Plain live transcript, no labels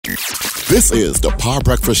This is the Power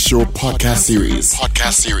Breakfast Show podcast series.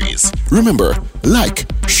 Remember, like,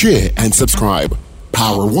 share, and subscribe.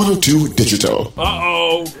 Power 102 Digital.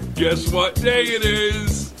 Uh-oh. Guess what day it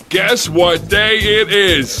is?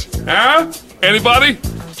 Huh? Anybody?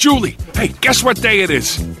 Julie, hey, guess what day it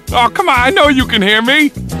is? Oh, come on, I know you can hear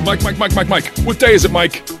me. Mike. What day is it,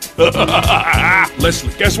 Mike?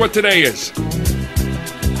 Leslie, guess what today is?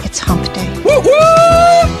 It's hump day.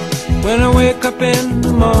 Woo-hoo! When I wake up in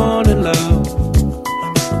the morning, love,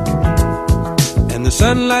 and the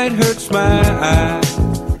sunlight hurts my eyes,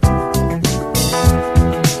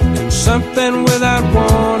 and something without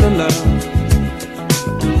warning, love,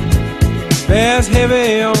 bears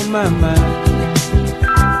heavy on my mind.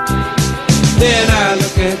 Then I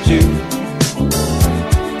look at you,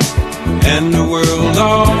 and the world's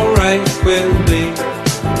alright with me.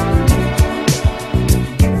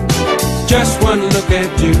 Just one look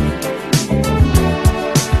at you,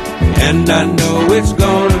 and I know it's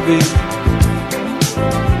gonna be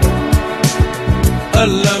a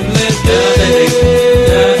lovely day.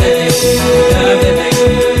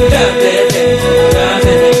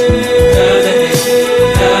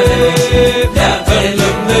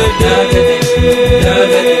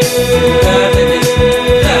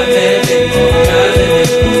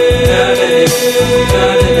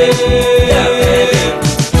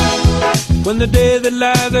 When the day that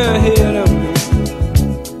lies ahead of me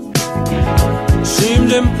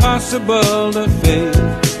seems impossible to face,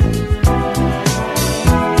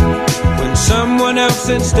 when someone else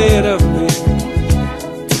instead of me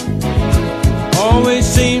always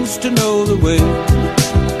seems to know the way,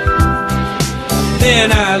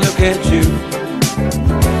 then I look at you,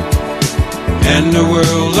 and the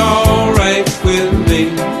world's alright with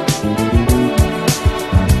me.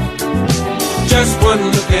 Just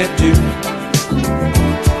one look at you,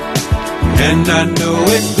 and I know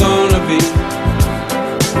it's gonna be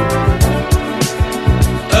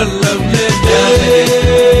a lovely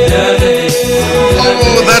day.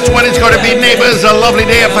 Oh, that's what it's going to be, neighbors. A lovely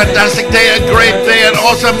day, a fantastic day, a great day, an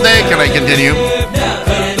awesome day. Can I continue?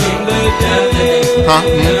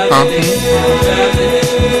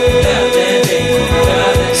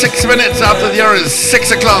 6 minutes after the hour is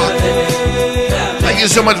 6 o'clock. Thank you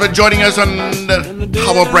so much for joining us on the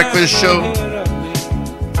Power Breakfast Show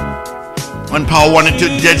on Power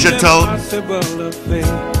 102 Digital.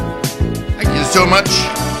 Thank you so much.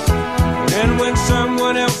 I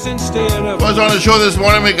was on the show this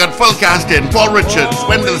morning. We got full cast in. Paul Richards,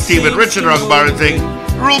 Wendell Stephen, Richard Rugbar sing.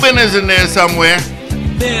 Ruben is in there somewhere,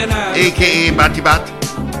 aka Batty Bat.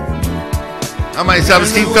 And myself,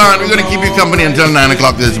 Steve Khan. We're going to keep you company until 9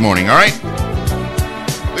 o'clock this morning, alright?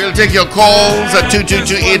 We'll take your calls at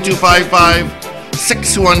 222-8255,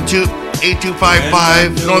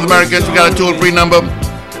 612-8255. North Americans, we got a toll-free number,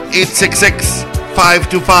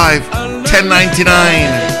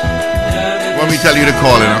 866-525-1099. When we tell you to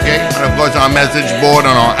call in, okay? And of course, our message board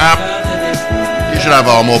on our app. You should have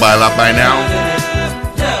our mobile app by now.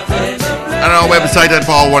 And our website at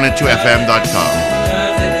power102fm.com.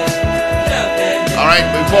 Alright,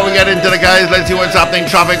 before we get into the guys, let's see what's happening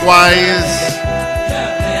traffic-wise.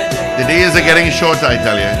 The days are getting shorter, I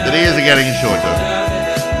tell you. The days are getting shorter.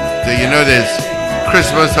 So you know this.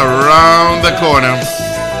 Christmas around the corner.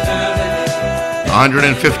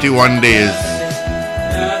 151 days.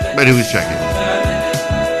 But who's checking?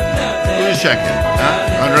 Who's checking?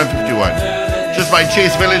 Huh? 151. Just by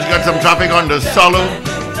Chase Village, got some traffic on the Solo.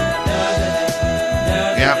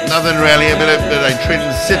 Yeah, nothing really. A bit of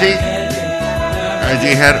Trenton City. As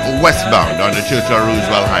you head westbound on the Churchill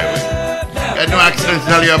Roosevelt Highway. Got no accidents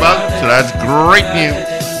to tell you about, so that's great news.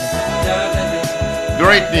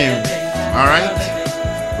 Great news. Alright?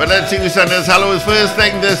 But let's see who sent us hello is first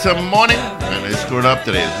thing this morning. And I screwed up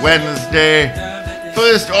today. It's Wednesday.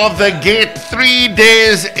 First off the gate, 3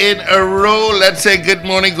 days in a row. Let's say good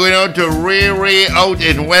morning going out to Ray out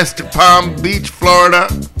in West Palm Beach, Florida.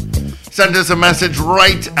 Sent us a message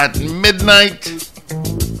right at midnight.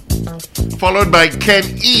 Followed by Ken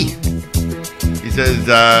E. He says,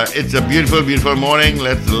 it's a beautiful, beautiful morning.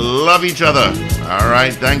 Let's love each other. All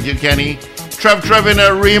right. Thank you, Kenny. Trev in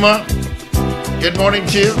Arima. Good morning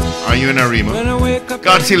to you. Are you in Arima?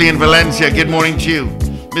 Godsili in Valencia. Good morning to you.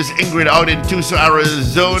 Miss Ingrid out in Tucson,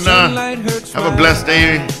 Arizona. Have a blessed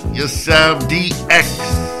day yourself. DX.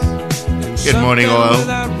 Good morning, all.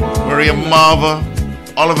 Maria Marva.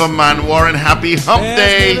 Oliver Man Warren. Happy Hump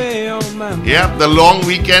Day. Yep, the long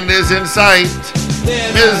weekend is in sight.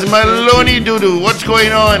 Ms. Maloney Doodoo, what's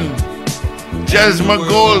going on? Jasmine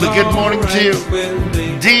Gold, good morning to you.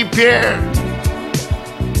 D. Pierre.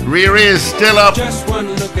 Riri is still up. Just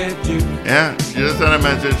one look at you. Yeah, she just sent a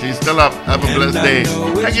message. She's still up. Have a blessed day.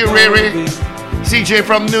 Thank you, Riri. CJ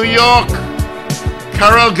from New York.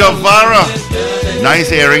 Carol Guevara.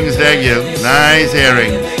 Nice earrings there, you. Nice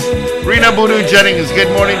earrings. Rena Boodoo Jennings,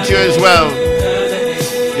 good morning to you as well.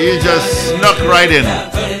 You just snuck right in.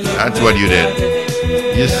 That's what you did.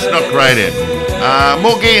 You snuck right in.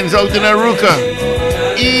 Mo Gaines out in Aruka.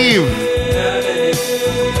 Eve.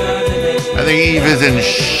 I think Eve is in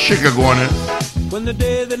Chicago.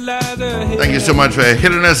 Thank you so much for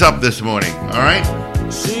hitting us up this morning. All right?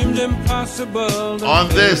 Seems impossible. On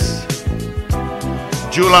this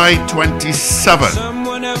July 27th,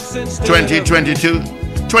 2022,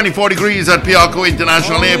 24 degrees at Piarco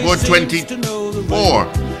International Airport, 24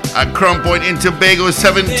 at Crown Point in Tobago,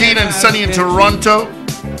 17 and sunny in Toronto.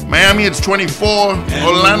 Miami, it's 24.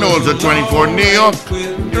 Orlando is at 24. New York,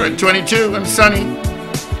 you're at 22 and sunny.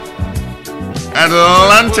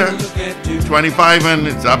 Atlanta, 25 and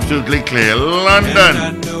it's absolutely clear.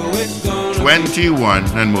 London, 21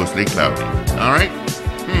 and mostly cloudy. All right?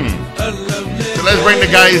 So let's bring the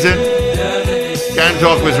guys in. Can't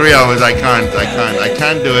talk for 3 hours. I can't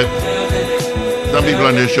do it. Some people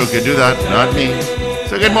on this show can do that, not me.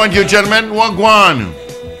 So good morning to you, gentlemen. Wagwan.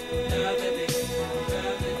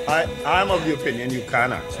 I'm of the opinion you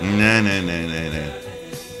can actually. No.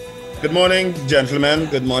 Good morning, gentlemen.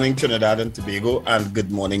 Good morning, Trinidad and Tobago, and good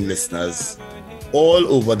morning, listeners, all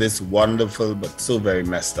over this wonderful but so very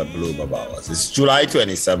messed up globe of ours. It's July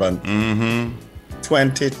 27th,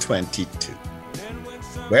 2022.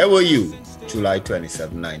 Where were you, July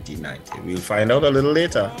 27, 1990? We'll find out a little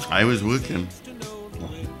later. I was working.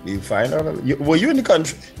 We'll find out. Were you in the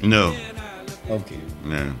country? No. Okay.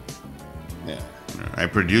 No. Yeah. I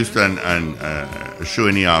produced a show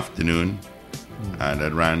in the afternoon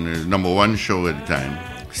that ran the number one show at the time,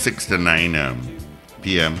 6 to 9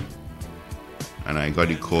 p.m. And I got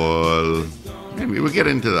a call. Maybe we'll get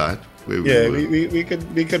into that. We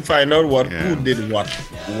could find out who did what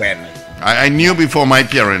when. I knew before my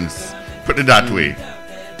parents, put it that way.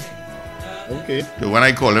 Okay. So when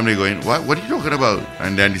I called them, they're going, what are you talking about?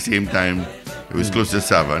 And then at the same time, it was close to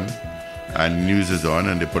 7, and news is on,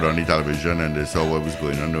 and they put on the television, and they saw what was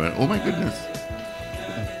going on. They went, oh my goodness.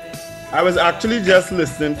 I was actually just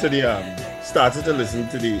listening to started to listen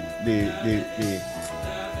to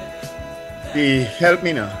the help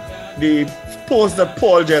me now, the post that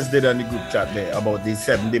Paul just did on the group chat there about the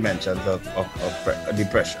 7 dimensions of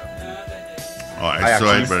depression. Oh, I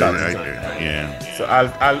saw it, but yeah. So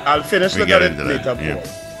I'll finish looking at it later, Paul. Yeah.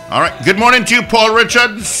 All right. Good morning to you, Paul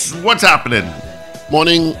Richards. What's happening?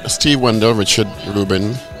 Morning, Steve Wendell, Richard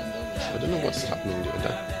Rubin. I don't know what's happening there.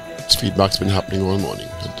 That feedback's been happening all morning.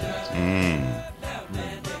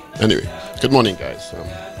 Anyway, good morning, guys.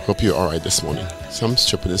 Hope you're all right this morning. Some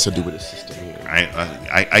stupidness to do with the system here.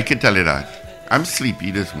 I can tell you that. I'm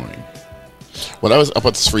sleepy this morning. Well, I was up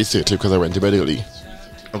at 3:30 because I went to bed early.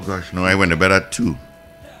 Oh gosh, no, I went to bed at 2.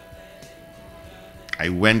 I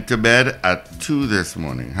went to bed at 2 this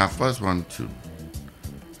morning, 1:30, 2.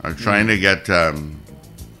 I'm trying to get,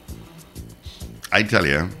 I tell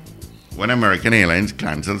you, when American Airlines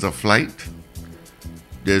cancels a flight,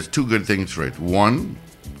 there's 2 good things for it. One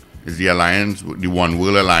is the alliance, the One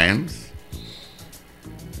World Alliance.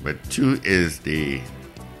 But 2 is the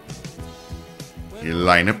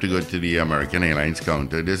line up to go to the American Airlines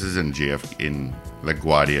counter. This is in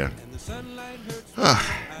LaGuardia.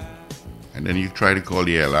 And then you try to call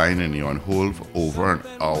the airline and you're on hold for over an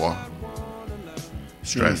hour.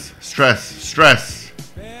 Stress.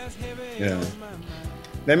 Yeah.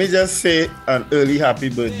 Let me just say an early happy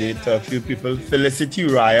birthday to a few people. Felicity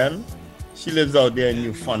Ryan. She lives out there in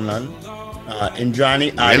Newfoundland.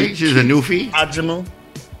 Indrani Ali. Really? She's a Newfie? Ajamo.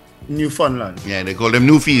 Newfoundland. Yeah, they call them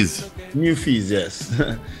Newfies. Newfies, yes.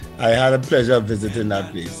 I had a pleasure of visiting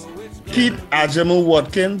that place. Pete Ajamo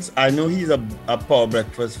Watkins, I know he's a Power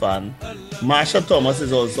Breakfast fan. Marsha Thomas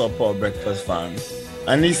is also a Power Breakfast fan.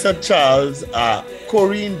 Anissa Charles,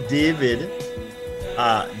 Corinne David,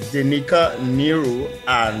 Denika Nero,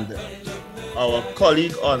 and our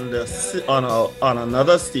colleague on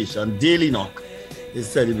another station, Daily Knock, is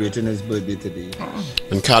celebrating his birthday today.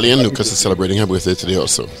 And Carly and Lucas is celebrating her birthday today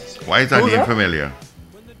also. Why is that name familiar?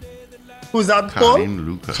 Who's that, Paul?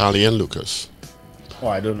 Carly and Lucas. Oh,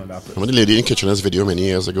 I don't know that person. Remember the lady in Kitchener's video many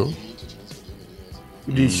years ago?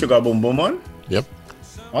 The Sugar Boom Boom one? Yep.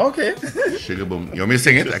 Okay. Sugar Boom. You want me to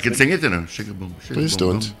sing it? I can sing it, you know. Sugar Boom. Please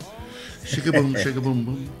don't. Sugar Boom, Sugar Boom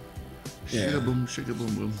Boom. Sugar Boom, Sugar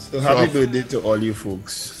Boom Boom. So happy birthday to all you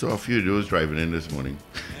folks. Saw a few of those driving in this morning.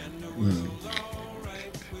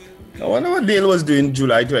 I wonder what Dale was doing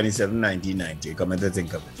July 27, 1990. Come to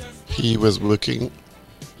think of it. He was working,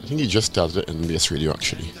 I think he just started at NBS Radio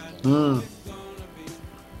actually.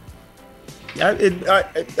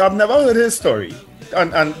 I've never heard his story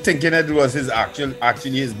and thinking it was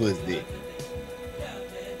actually his birthday.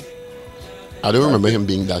 I don't remember him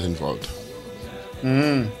being that involved.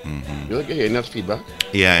 You like hearing that feedback?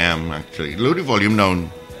 Yeah, I am actually. Load the volume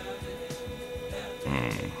down.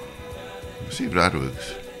 Let's see if that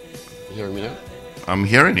works. You hearing me now? I'm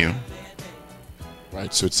hearing you.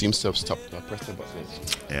 Right, so it seems to have stopped. Now press the button.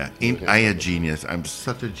 Yeah, ain't I a genius? I'm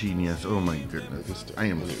such a genius. Oh my goodness. I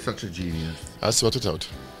am such a genius. I'll sort it out.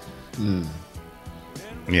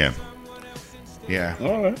 Yeah. Yeah.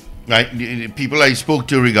 All right. Right, people I spoke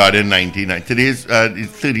to regarding 1990. Today's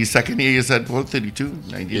 32nd year, you said, Paul? 32?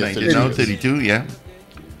 1990 Yeah, now? 32, yeah.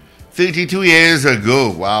 32 years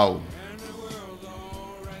ago. Wow.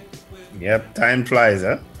 Yep, time flies,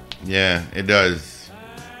 huh? Yeah, it does.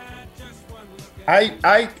 As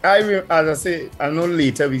I say, I know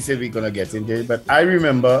later we say we're gonna get into it, but I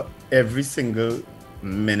remember every single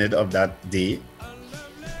minute of that day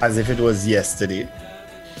as if it was yesterday.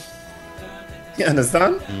 You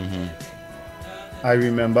understand? I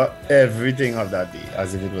remember everything of that day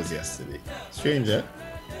as if it was yesterday. Strange, eh?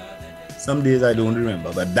 Some days I don't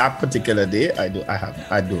remember, but that particular day I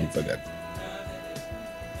don't forget.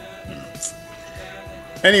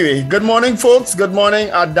 Anyway, good morning, folks. Good morning,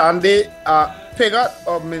 Adande Pigot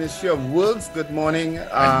of Ministry of Works. Good morning.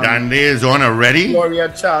 Dande is on already? Gloria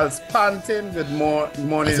Charles Pantin. Good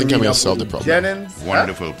morning. I think I may Rena have solved the problem. Jennings.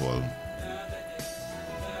 Wonderful, Paul.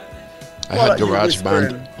 I Well, had you Garage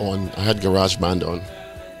Band whispering. on. I had Garage Band on.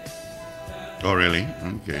 Oh, really?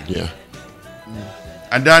 Okay. Yeah.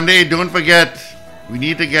 And Dande, don't forget, we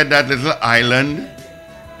need to get that little island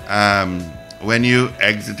when you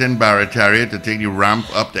exit in Barataria to take the ramp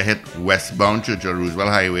up to hit westbound Churchill Roosevelt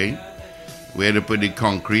Highway, where they put the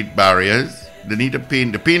concrete barriers. They need to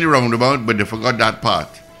paint the roundabout, but they forgot that part.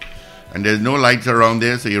 And there's no lights around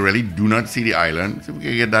there, so you really do not see the island. So we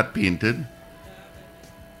can get that painted.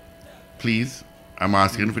 Please, I'm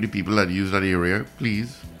asking for the people that use that area,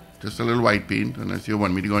 please. Just a little white paint, unless you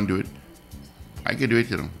want me to go and do it. I can do it,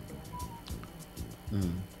 you know.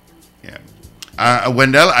 Yeah.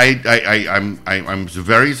 Wendell, I'm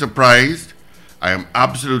very surprised. I am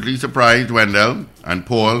absolutely surprised, Wendell and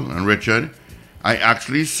Paul and Richard. I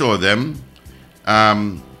actually saw them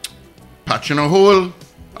patching a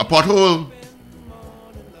pothole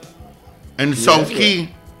in South Key.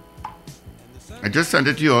 I just sent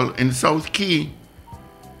it to you all in South Key.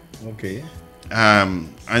 Okay.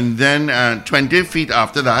 And then 20 feet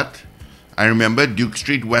after that, I remember Duke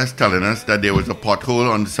Street West telling us that there was a pothole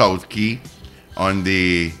on South Key on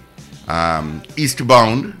the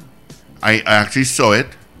eastbound. I actually saw it.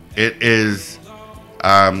 It is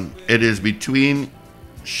between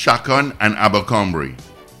Shakon and Abercrombie.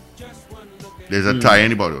 There's a tie in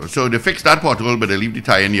the pothole. So they fixed that pothole, but they leave the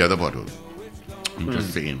tie in the other pothole. I'm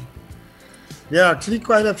just saying. There are actually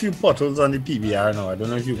quite a few potholes on the PBR now. I don't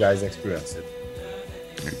know if you guys experience it.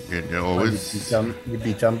 They're always... The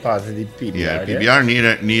beaten part of the PBR. Yeah, there.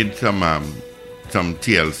 PBR need some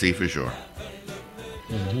TLC for sure.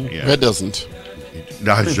 Yeah. Where doesn't?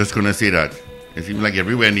 I was just going to say that. It seems like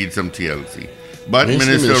everywhere needs some TLC. But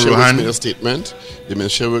Minister Works Rohan... made a statement. The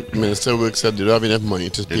Minister Works said they don't have enough money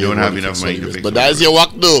to pay. They don't have enough fix money all to this. fix But all that's this. your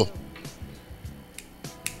work, though.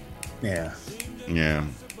 Yeah. Yeah.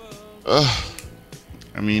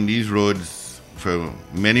 I mean, these roads for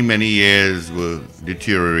many, many years were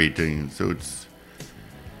deteriorating. So it's,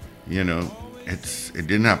 it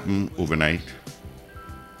didn't happen overnight.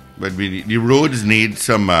 But the roads need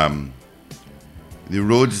some, the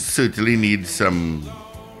roads certainly need some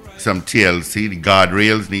TLC. The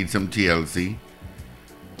guardrails need some TLC.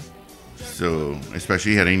 So,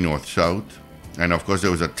 especially heading north-south. And of course,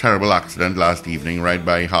 there was a terrible accident last evening right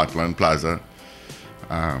by Heartland Plaza.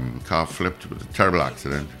 Car flipped. It was a terrible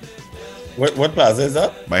accident. What plaza is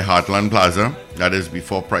that? By Heartland Plaza. That is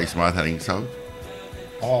before Price Mart heading south.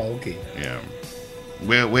 Oh, okay. Yeah.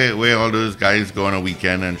 Where all those guys go on a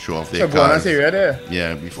weekend and show off their Shaguanas cars. area there.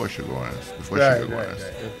 Yeah, before Shaguanas. Right. Okay.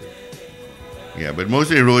 Yeah, but most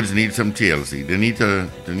of the roads need some TLC. They need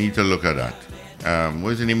to look at that.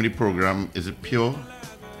 What's the name of the program? Is it Pure?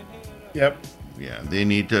 Yep. Yeah, they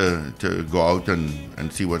need to go out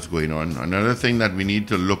and see what's going on. Another thing that we need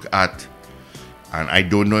to look at, and I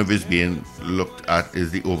don't know if it's being looked at, is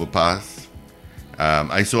the overpass.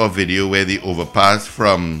 I saw a video where the overpass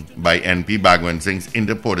by NP Bagwan Singhs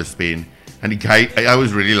into Port of Spain, and the guy, I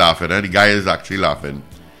was really laughing. The guy is actually laughing.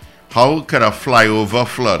 How could a flyover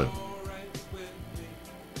flood?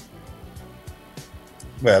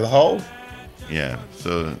 Well, how? Yeah,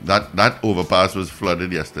 so that overpass was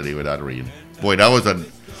flooded yesterday with that rain. Boy,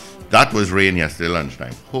 that was rain yesterday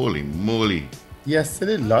lunchtime. Holy moly!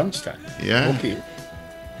 Yesterday lunchtime. Yeah. Okay.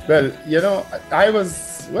 Well,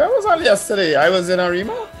 where was I yesterday? I was in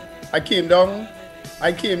Arima. I came down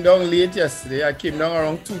late yesterday. I came down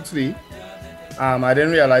around 2-3. I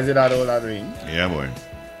didn't realize it had all that rain. Yeah, boy.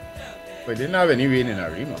 But it didn't have any rain in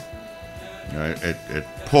Arima. It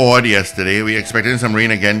poured yesterday. We're expecting some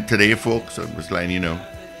rain again today, folks. So I'm just letting you know.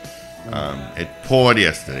 It poured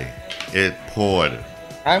yesterday. It poured.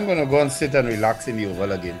 I'm going to go and sit and relax in the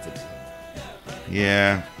Oval again today.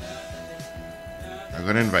 Yeah. I'm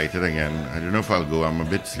going to invite it again. I don't know if I'll go. I'm a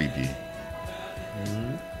bit sleepy.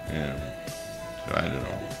 Yeah. So I don't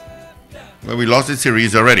know. Well, we lost the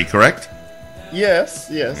series already, correct? Yes.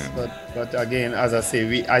 Yeah. But again, as I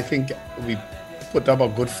say, I think we put up a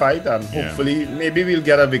good fight, and hopefully maybe we'll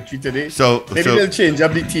get a victory today. Maybe we'll change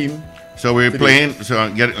up the team. So we're playing. So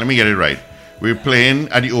let me get it right. We're playing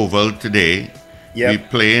at the Oval today. Yep. We're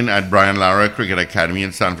playing at Brian Lara Cricket Academy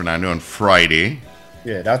in San Fernando on Friday.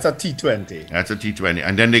 Yeah, that's a T20. That's a T20,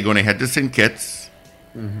 and then they're going to head to St. Kitts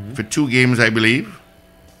for 2 games, I believe.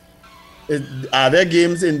 Are there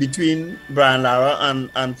games in between Brian Lara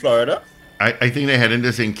and Florida? I think they're heading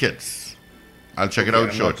to St. Kitts. I'll check it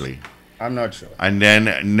out shortly. I'm not sure. And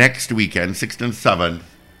then next weekend, 6th and 7th,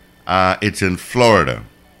 it's in Florida.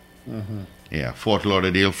 Yeah, Fort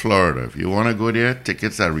Lauderdale, Florida. If you want to go there,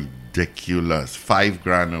 tickets are ridiculous.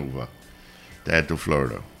 $5,000 over to head to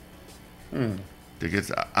Florida.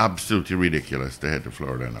 Tickets are absolutely ridiculous to head to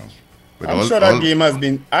Florida now. I'm sure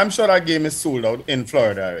that game is sold out in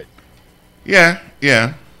Florida already.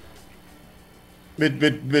 Yeah.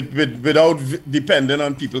 Without depending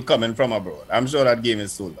on people coming from abroad. I'm sure that game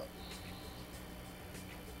is sold out.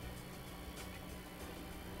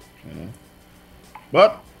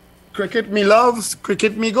 But cricket me loves,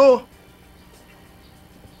 cricket me go.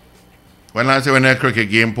 When last you went to a cricket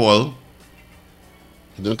game, Paul?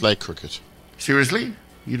 I don't like cricket. Seriously?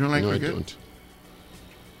 You don't like cricket? No, I don't.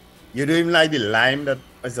 You don't even like the lime that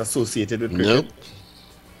is associated with cricket?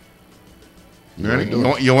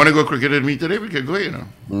 Nope. You want to go cricket with me today? We can go,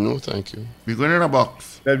 No, thank you. We're going in a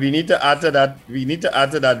box. Well, we need to add to that. We need to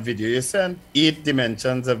add to that video. You sent 8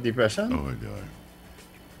 dimensions of depression. Oh my God.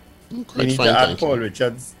 We need to add Paul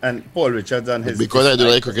Richards and his. Because I don't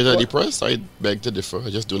like cricket, I'm depressed. I beg to differ. I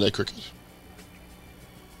just don't like cricket.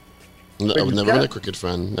 I've never been a cricket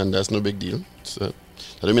fan, and that's no big deal. So,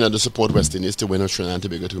 I don't mean I don't support West Indies to win or Trinidad and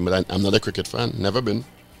Tobago too, but I'm not a cricket fan. Never been.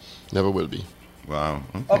 Never will be. Wow.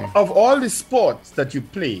 Okay. Of all the sports that you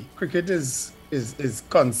play, cricket is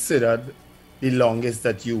considered the longest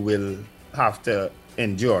that you will have to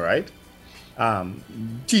endure, right?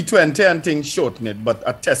 T20 and things shorten it, but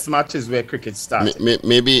a test match is where cricket starts.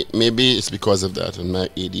 Maybe it's because of that and my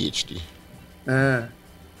ADHD. I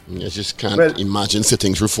just can't imagine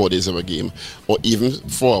sitting through 4 days of a game or even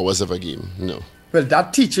 4 hours of a game. No. Well,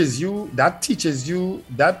 that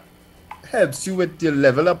helps you with your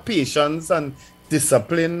level of patience and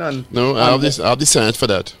discipline and. No, I'll be signed for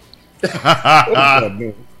that. Oh, God,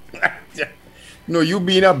 no. No, you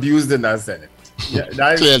being abused in that Senate.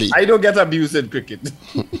 Yeah, Clearly. I don't get abused in cricket.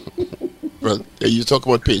 Well, you talk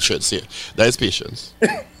about patience here. That is patience.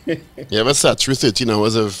 You ever sat through 13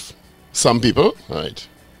 hours of some people? Right.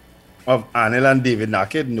 Of Anil and David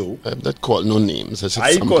Naked? No. I'm not calling no names.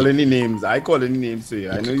 I call any names to you.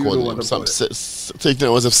 I know you don't want to call it. 13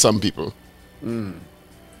 hours of some people.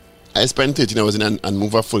 I spent 13 hours in and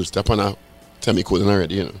move a full step on a semicolon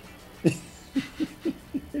already,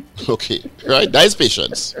 Okay, right? That is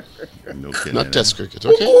patience. No kidding. Not test cricket,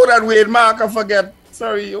 okay? Oh, that weird mark, I forget.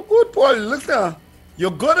 Sorry, you're good, Paul. Look now.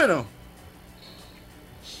 You're good,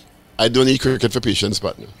 I don't need cricket for patience,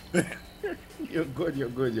 partner. You're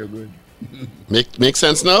good. Make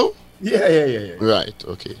sense now? Yeah. Right,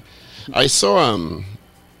 okay. I saw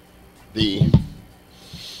the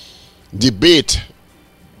debate,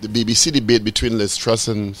 the BBC debate between Liz Truss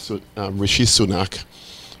and Rishi Sunak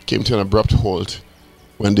came to an abrupt halt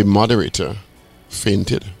when the moderator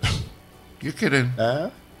fainted. You're kidding.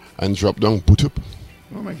 And dropped down boot-up.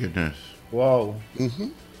 Oh my goodness. Wow.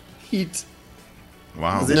 Heat.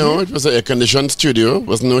 Wow. It was an air-conditioned studio.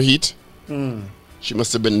 Was no heat. She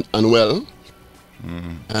must have been unwell.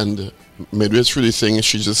 And midway through the thing,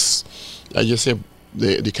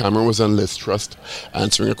 the camera was on Liz Truss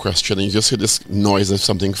answering a question, and you just hear this noise as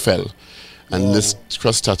something fell. And Liz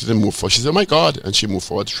Truss started to move forward. She said, "Oh my God." And she moved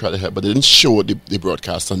forward to try to help, but they didn't show the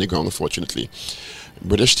broadcast on the ground, unfortunately.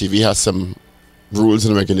 British TV has some rules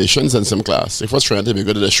and regulations and some class. If it was trying to be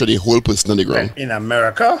good, they show the whole person on the ground. In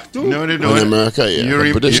America, too? No, they don't. In America, yeah.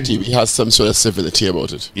 But British TV has some sort of civility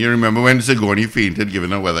about it. You remember when Sigourney fainted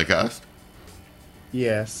given a weathercast?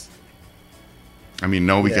 Yes. I mean,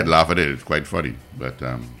 now we could laugh at it. It's quite funny. But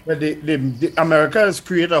the America has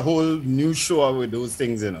created a whole new show with those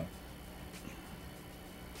things, you know.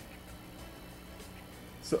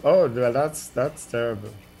 So, well, that's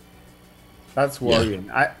terrible. That's worrying.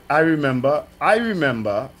 Yeah. I remember,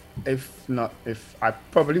 if I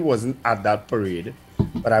probably wasn't at that parade,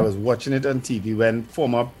 but I was watching it on TV when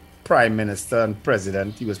former Prime Minister and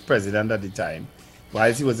President, he was president at the time,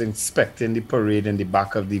 while he was inspecting the parade in the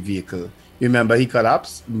back of the vehicle. You remember he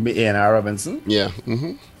collapsed? A.N.R. Robinson? Yeah.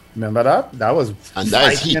 Mm-hmm. Remember that? That was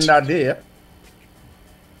frightening that day.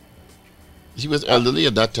 He was elderly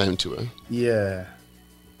at that time too. Yeah.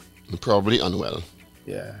 And probably unwell.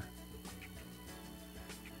 Yeah.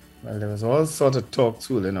 Well, there was all sort of talk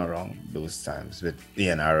swirling around those times with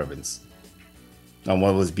A.N.R. Robinson and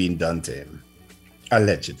what was being done to him,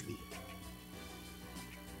 allegedly.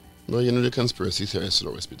 Well, you know, the conspiracy theories will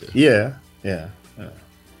always be there. Yeah.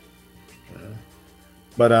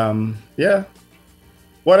 But, yeah.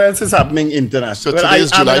 What else is happening internationally? So today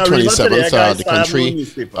is July 27th. The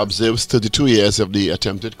country observes 32 years of the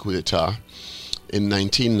attempted coup d'etat in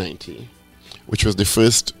 1990, which was the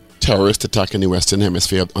first terrorist attack in the Western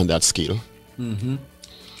Hemisphere on that scale. Mm-hmm.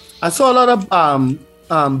 I saw a lot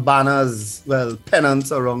of banners,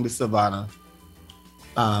 pennants around the savannah,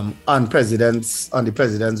 on the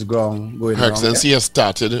president's ground going Her around. Excellency has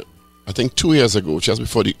started, I think 2 years ago, just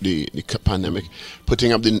before the pandemic,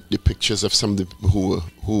 putting up the pictures of some of the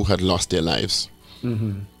who had lost their lives,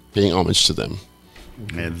 paying homage to them.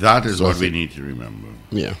 Yeah, that is what we need to remember.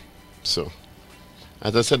 Yeah. So,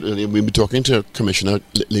 as I said earlier, we'll be talking to a commissioner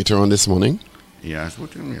later on this morning. Yes,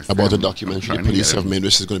 about a documentary the police have made,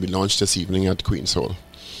 which is going to be launched this evening at Queen's Hall.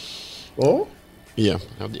 Oh? Yeah,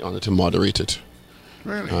 I have the honor to moderate it.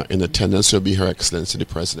 Really? In attendance will be Her Excellency the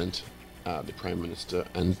President, the Prime Minister,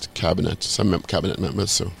 and some cabinet members.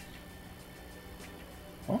 So,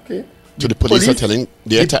 okay. So the police are telling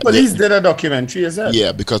the police did a documentary, is that?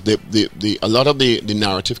 Yeah, because a lot of the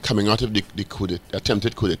narrative coming out of the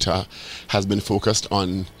attempted coup d'etat has been focused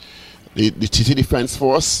on the TT Defense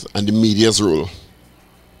Force and the media's role.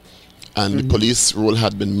 And the police role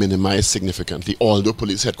had been minimized significantly, although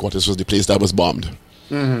police headquarters was the place that was bombed.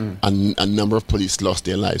 And a number of police lost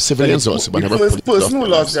their lives. Civilians also, but the first person who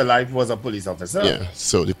lost their life was a police officer. Yeah,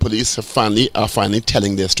 so the police are finally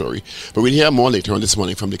telling their story. But we'll hear more later on this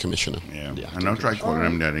morning from the commissioner. Yeah, and I'll try calling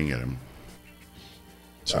him there and get him.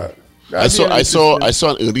 So, I saw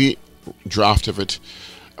an early draft of it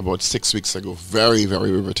about 6 weeks ago. Very,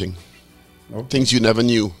 very riveting. Okay. Things you never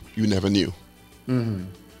knew.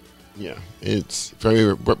 Yeah, it's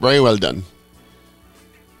very, very well done.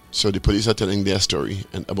 So the police are telling their story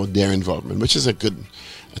and about their involvement, which is a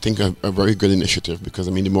very good initiative, because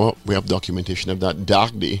I mean, the more we have documentation of that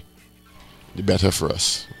dark day, the better for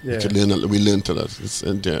us. Yeah. We learned a lot.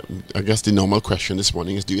 I guess the normal question this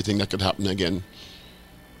morning is, do you think that could happen again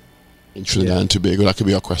in Trinidad and Tobago? That could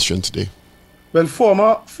be our question today. Well,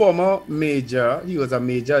 former major, he was a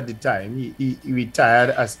major at the time. He retired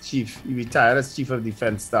as chief. He retired as chief of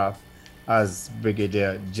defense staff as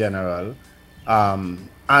brigadier general.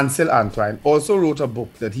 Ansel Antoine also wrote a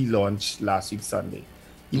book that he launched last week Sunday.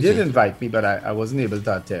 He did invite me, but I wasn't able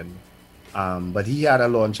to attend. But he had a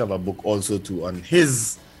launch of a book also too on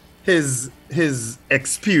his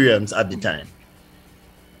experience at the time,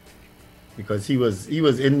 because he was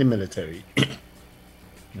in the military,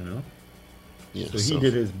 you know. Yeah, so he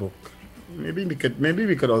did his book. Maybe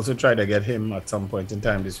we could also try to get him at some point in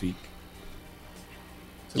time this week.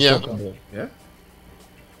 Yeah. Yeah.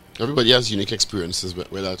 Everybody has unique experiences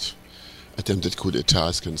where that attempted coup d'etat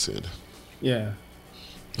is concerned. Yeah.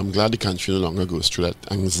 I'm glad the country no longer goes through that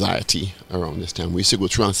anxiety around this time. We used to go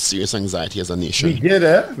through serious anxiety as a nation. We did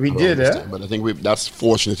it. But I think that's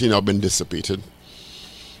fortunately now been dissipated.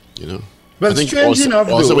 You know. But strange enough,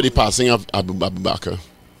 also with the passing of Abu Bakr.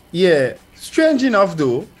 Yeah. Strange enough,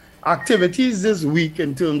 though, activities this week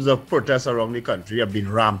in terms of protests around the country have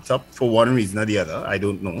been ramped up for one reason or the other. I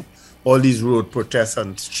don't know. All these road protests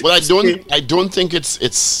and... Well, I don't think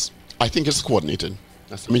it's... I think it's coordinated.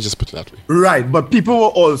 Let me just put it that way. Right, but people were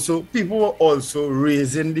also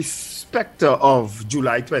raising the specter of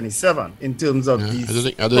July 27 in terms of these...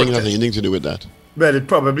 I don't think it has anything to do with that. Well, it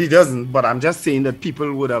probably doesn't, but I'm just saying that people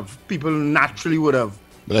naturally would have...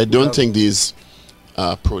 But I don't think these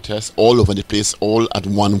protests all over the place, all at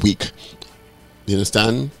 1 week. You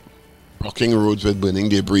understand? Blocking roads with burning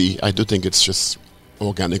debris. I do think it's just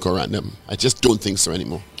organic or random. I just don't think so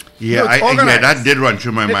anymore. Yeah, No, it's organized. that did run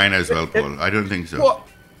through my mind as well, Paul. I don't think so.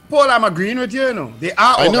 Paul, I'm agreeing with you. They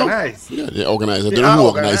are I know. organized. Yeah, they're organized. I They don't know are who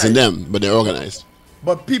organizing organized. them, but they're organized.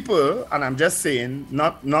 But people, and I'm just saying,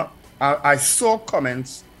 I saw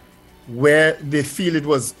comments where they feel it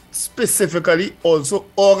was specifically also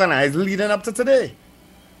organized leading up to today,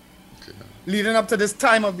 leading up to this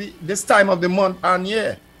time of the month and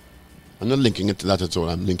year. I'm not linking it to that at all.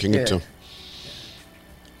 I'm linking it to.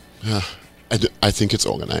 I think it's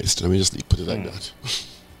organized. Let me just put it like that.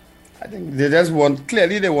 I think they just want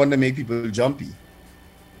to make people jumpy.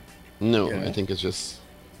 No, Yeah. I think it's just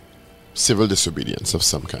civil disobedience of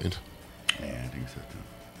some kind. Yeah, I think so too.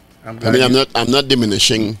 I'm not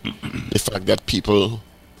diminishing the fact that people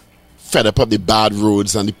fed up of the bad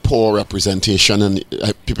roads and the poor representation, and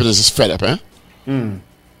people are just fed up, eh?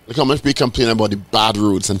 Look how much we complain about the bad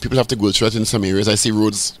roads, and people have to go through it in some areas. I see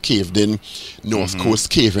roads caved in, North Coast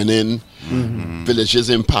caving in, villages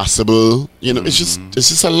impassable. You know, it's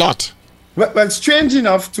just a lot. Well, strange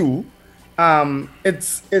enough too,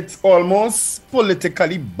 it's almost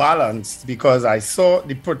politically balanced because I saw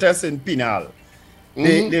the protests in Pinal.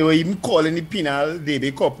 They were even calling the Pinal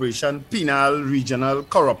Debe Corporation Pinal Regional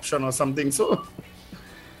Corruption or something. So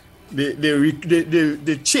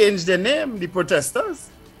they changed their name, the protesters,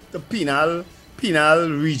 the Pinal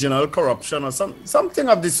Regional Corruption or something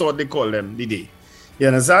of the sort they call them today. You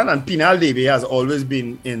understand? And Pinal Debe has always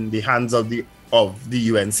been in the hands of the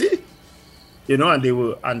UNC. You know, and they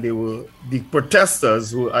were the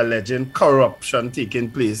protesters who are alleging corruption taking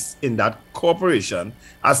place in that corporation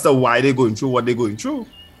as to why they're going through what they're going through.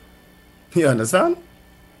 You understand?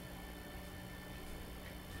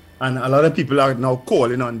 And a lot of people are now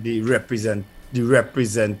calling on the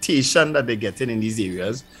representation that they're getting in these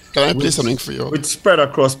areas. Can I play something for you? Which spread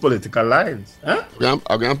across political lines. Huh? I'm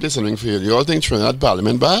going to play something for you. You all think Trinidad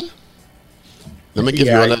Parliament bad? Let me give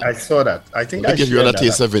you all I saw that. I think Let me give you all a shared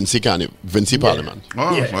taste that. of Vinci Parliament.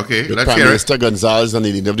 Oh, Yeah. okay. With Let's Prime hear it. Minister Gonzalez and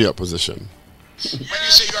the leader of the opposition. When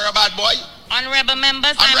you say you're a bad boy, Honorable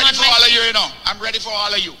members, I'm ready on for my all of you, you know. I'm ready for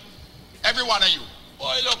all of you. Every one of you.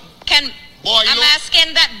 Boy, look. Can Boy, I'm look.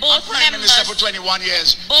 asking that I'm both Prime Minister for members 21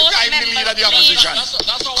 years. Both You guys the leader of the members, opposition.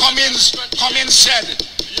 please. Cummins said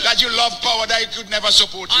that you love power that you could never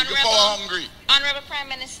support you. You're power hungry. Honorable Prime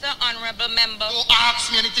Minister, honorable member. Don't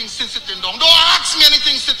ask me anything since sitting down. Don't ask me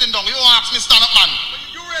anything sitting down. You ask me stand up, man.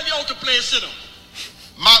 You really out of place, you know.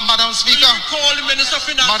 Madam Speaker. You call the Minister of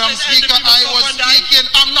Finance Madam and Speaker, NDP I must was suffer and die? speaking.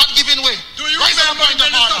 I'm not giving way. Do you Rise up remember and the point of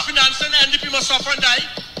Minister of order. Finance and NDP must suffer and die?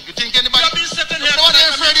 You think anybody? You have been sitting here Nobody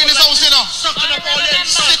tonight afraid in and this people house, you know. sucking up all the Honorable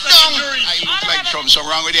insults Sit and down. injuries. I look like Trump. Something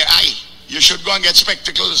wrong with your eye. You should go and get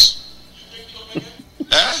spectacles.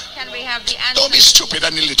 Can we have the answer? Don't be stupid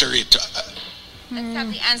and illiterate. Let's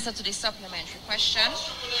have the answer to the supplementary question.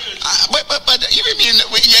 But you mean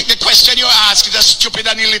the question you ask is a stupid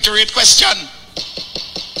and illiterate question?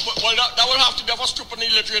 Well, that will have to be of a stupid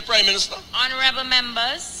and illiterate Prime Minister. Honorable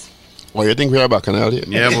members. Oh, you think we are bacchanal here?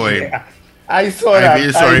 Yeah, boy. I saw that. I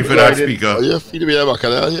feel sorry for that enjoyed it. Oh, speaker. you feel we are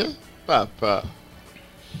bacchanal here? Papa.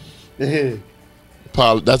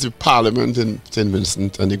 That's the Parliament in St.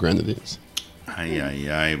 Vincent and the Grenadines.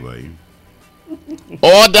 Aye, boy.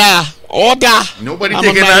 Order! Nobody I'm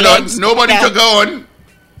taking a that man, on. Nobody speaker. to go on.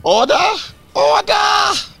 Order!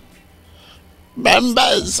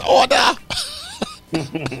 Members, order!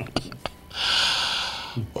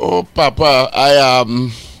 Oh, Papa,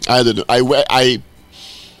 I don't know.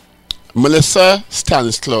 Melissa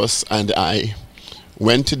Stanislaus and I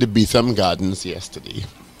went to the Beetham Gardens yesterday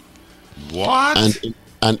What?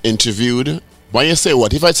 and interviewed. Why you say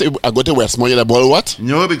what? If I say I go to Westmore, you'd ball what?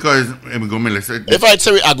 No, because I'm going Melissa. If I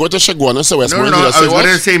say I go to Shagwana, so Westmore, No, you'd I say was what?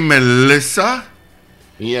 going to say Melissa.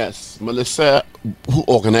 Yes, Melissa, who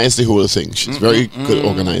organized the whole thing. She's very good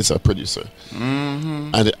organizer, producer.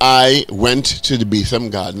 And I went to the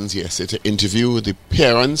Beetham Gardens yesterday to interview the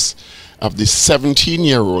parents of the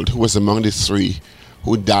 17-year-old who was among the three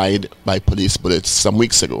who died by police bullets some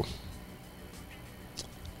weeks ago.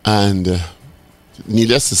 And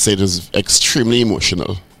needless to say, it was extremely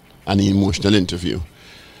emotional, an emotional interview,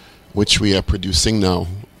 which we are producing now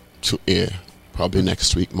to air probably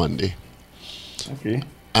next week, Monday. Okay.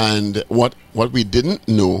 And what we didn't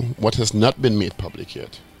know, what has not been made public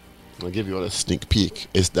yet, I'll give you all a sneak peek,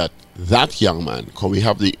 is that young man, because we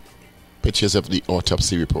have the pictures of the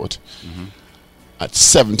autopsy report, at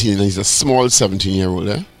 17, and he's a small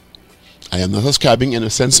 17-year-old, I am not ascribing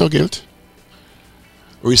innocence or guilt,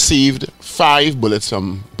 received 5 bullets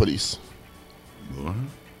from police.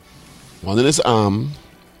 One in his arm,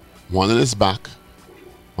 one in his back,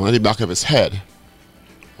 one in the back of his head,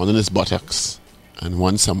 one in his buttocks, and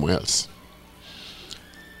one somewhere else.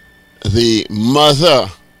 The mother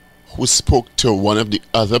who spoke to one of the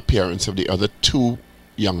other parents of the other 2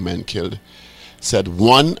 young men killed said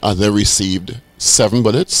one other received 7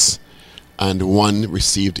 bullets and one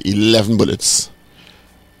received 11 bullets.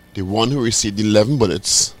 The one who received 11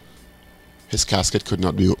 bullets, his casket could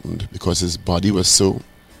not be opened because his body was so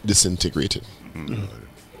disintegrated.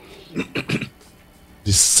 The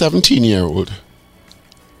 17-year-old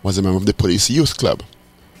was a member of the police youth club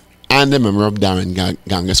and a member of Darren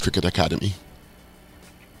Ganga's cricket academy.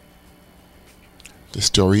 The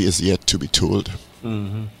story is yet to be told,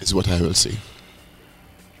 is what I will say.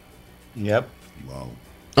 Yep. Wow.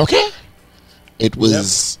 Okay? It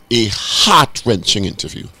was a heart-wrenching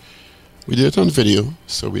interview. We did it on video,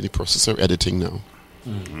 so we're in the process of editing now.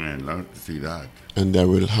 I'd love to see that. And I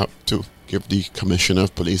will have to give the Commissioner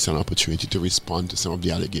of Police an opportunity to respond to some of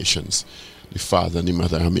the allegations the father and the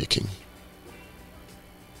mother are making.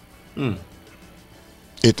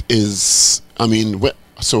 It is,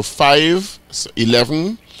 so 5, so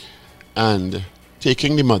 11, and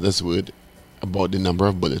taking the mother's word about the number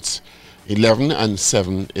of bullets, 11 and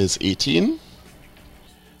 7 is 18,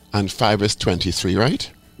 and 5 is 23,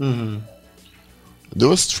 right?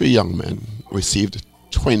 Those 3 young men received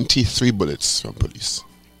 23 bullets from police.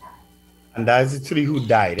 And that's the 3 who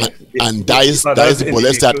died. And that is the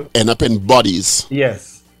bullets that end up in bodies.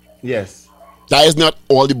 Yes. That is not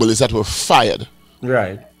all the bullets that were fired.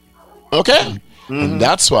 Right. Okay? And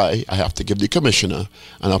that's why I have to give the commissioner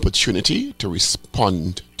an opportunity to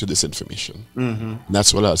respond to this information. And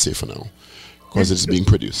that's what I'll say for now, because it's being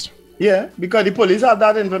produced. Yeah, because the police have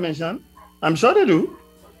that information. I'm sure they do.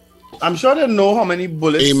 I'm sure they know how many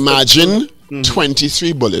bullets. Imagine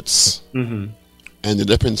 23 bullets ended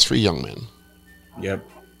up in 3 young men. Yep.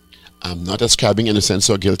 I'm not ascribing innocence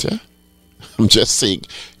or guilt here. I'm just saying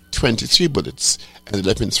 23 bullets ended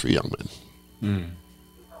up in 3 young men.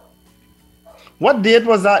 What date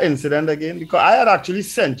was that incident again? Because I had actually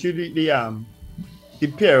sent you the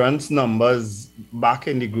parents' numbers back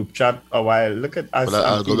in the group chat a while. Look at.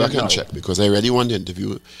 I'll go back and check because I really want to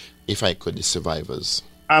interview, if I could, the survivors.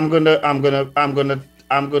 I'm going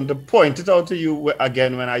to point it out to you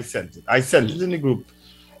again when I sent it. I sent it in the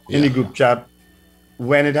group chat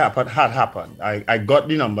when it had happened. I got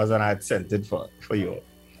the numbers and I had sent it for you.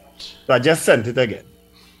 So I just sent it again.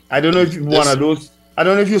 I don't know if I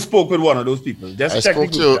don't know if you spoke with one of those people. Just check the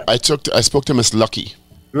group chat. I spoke to Miss Lucky.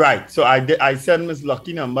 Right. So I sent Miss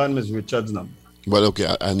Lucky number and Miss Richards number. Well,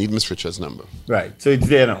 okay, I need Miss Richards number. Right. So it's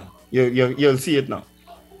there now. You'll see it now.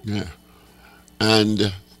 Yeah.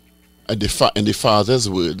 And in the father's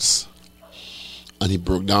words, and he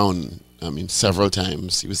broke down, several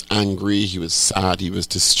times. He was angry, he was sad, he was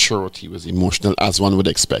distraught, he was emotional, as one would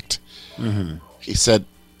expect. He said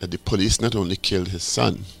that the police not only killed his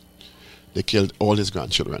son, they killed all his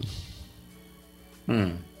grandchildren.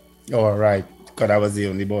 All right. Because I was the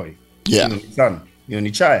only boy. Yeah. The only son, the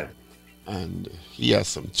only child. And he has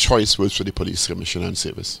some choice words for the police commissioner and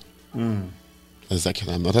service. As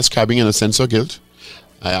I'm not ascribing innocence or guilt.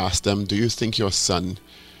 I asked them, do you think your son...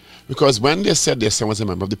 Because when they said their son was a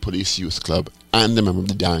member of the police youth club and a member of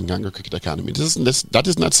the Darren Ganger Cricket Academy, that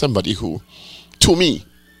is not somebody who, to me,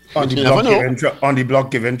 on the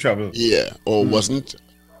block giving trouble. Yeah, or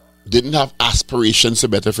didn't have aspirations to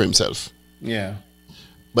better for himself. Yeah.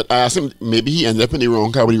 But I asked him, maybe he ended up in the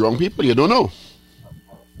wrong car with the wrong people. You don't know.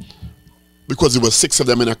 Because there were 6 of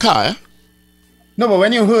them in a car. Eh? No, but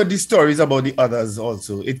when you heard the stories about the others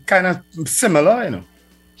also, it kind of similar,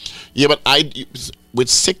 Yeah, but with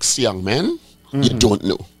 6 young men, you don't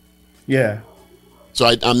know. Yeah. So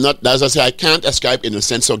I'm not, as I say, I can't ascribe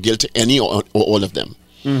innocence or guilt to any or all of them.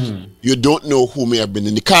 You don't know who may have been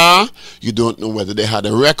in the car. You don't know whether they had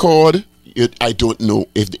a record. I don't know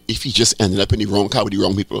if he just ended up in the wrong car with the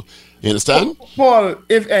wrong people. You understand? Paul,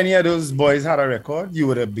 if any of those boys had a record, you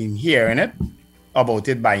would have been hearing about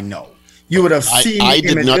it by now. You would have seen I the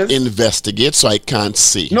did images. not investigate, so I can't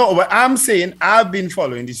see. No, but I'm saying I've been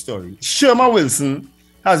following the story. Sherma Wilson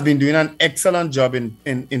has been doing an excellent job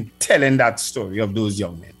in telling that story of those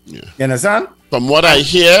young men. Yeah. You understand? From what I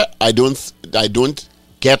hear, I don't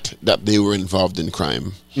get that they were involved in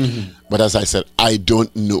crime. But as I said, I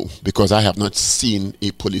don't know because I have not seen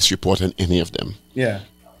a police report on any of them. Yeah.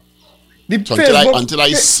 So until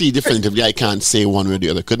I see definitively, I can't say one way or the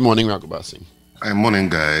other. Good morning, Raghubar Singh. Hi, morning,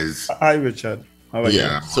 guys. Hi, Richard. How are you?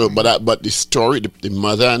 So, but the story, the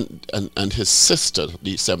mother and his sister,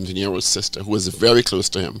 the 17-year-old sister, who was very close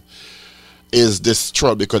to him, is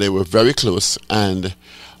distraught because they were very close. And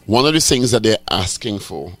one of the things that they're asking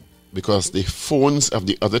for, because the phones of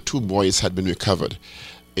the other 2 boys had been recovered,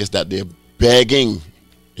 is that they begging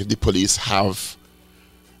if the police have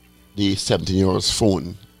the 17-year-old's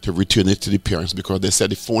phone to return it to the parents, because they said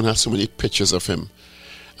the phone has so many pictures of him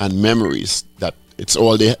and memories that it's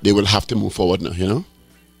all they will have to move forward now, you know?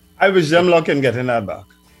 I wish them luck in getting that back.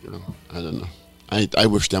 You know, I don't know. I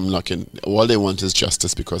wish them luck in. All they want is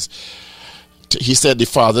justice, because he said, the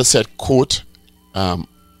father said, quote,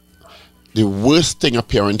 the worst thing a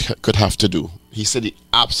parent could have to do. He said the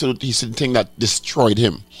thing that destroyed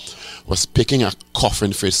him was picking a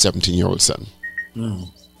coffin for his 17-year-old son.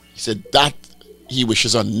 He said that he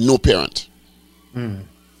wishes on no parent. You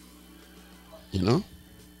know?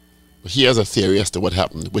 But he has a theory as to what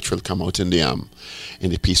happened, which will come out in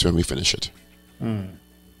the piece when we finish it.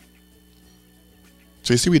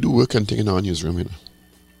 So you see, we do work and thing in our newsroom, you know.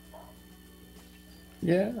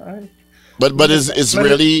 Yeah, But it's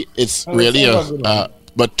really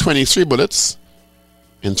but 23 bullets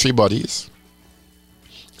in 3 bodies,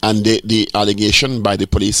 and the allegation by the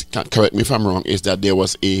police, correct me if I'm wrong, is that there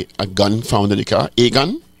was a gun found in the car, a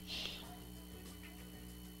gun.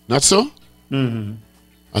 Not so? Mm-hmm.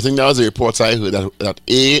 I think that was the reports I heard that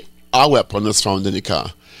a weapon was found in the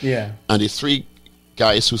car. Yeah. And the 3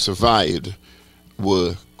 guys who survived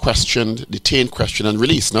were detained, questioned, and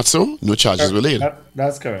released. Not so? No charges were laid.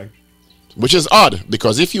 That's correct. Which is odd,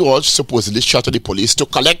 because if you all supposedly shot at the police to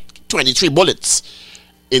collect 23 bullets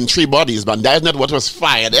in 3 bodies, but that is not what was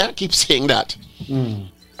fired. I keep saying that.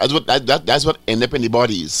 That's what ended up in the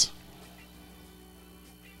bodies.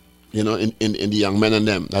 You know, in the young men and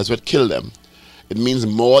them. That's what killed them. It means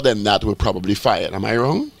more than that were probably fired. Am I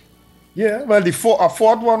wrong? Yeah, well, a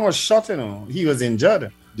fourth one was shot, you know. He was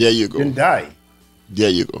injured. There you go. Didn't die. There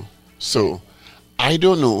you go. So, I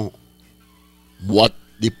don't know what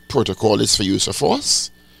the protocol is for use of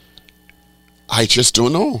force. I just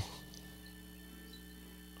don't know.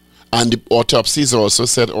 And the autopsies also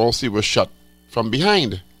said all 3 were shot from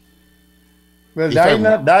behind. Well,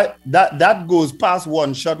 that goes past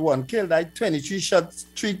 1 shot, 1 kill. That 23 shots,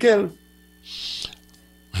 3 kill.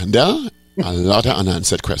 And there are a lot of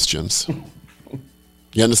unanswered questions.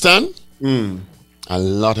 You understand? A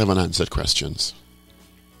lot of unanswered questions.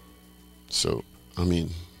 So, I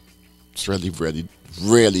mean, it's really, really,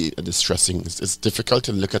 really distressing. It's difficult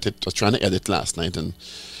to look at it. I was trying to edit last night and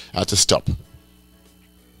I had to stop.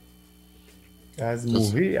 As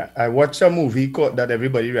movie, I watched a movie that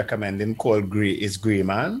everybody recommending called Grey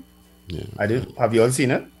Man. Yeah. Have you all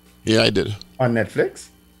seen it? Yeah, I did. On Netflix?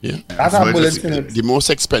 Yeah. That's how bullets in it. The most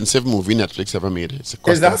expensive movie Netflix ever made.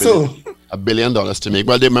 Is that so? $1 billion to make.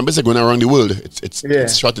 Well, the members are going around the world.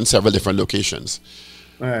 It's shot in several different locations.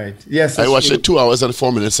 Right. Yes. I watched it 2 hours and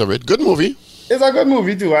 4 minutes of it. Good movie. It's a good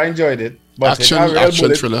movie too. I enjoyed it. But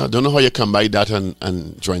action thriller. I don't know how you come by that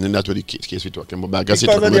and joining that with the case we're talking about. But I guess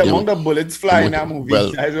because of the amount of bullets flying in that movie.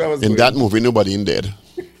 Well, in that movie, nobody in dead.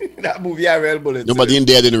 That movie are real bullets. Nobody in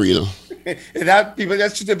dead in real. That people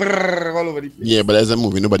just shoot it all over the place. Yeah, but as a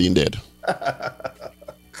movie, nobody in dead.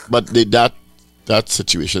 But that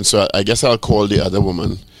situation. So I guess I'll call the other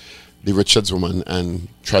woman, the Richards woman, and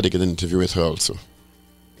try to get an interview with her also.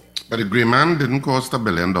 But the Grey Man didn't cost $1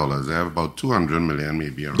 billion. They have about 200 million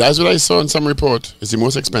maybe around. That's what I saw in some report. It's the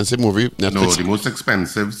most expensive movie Netflix. No, the most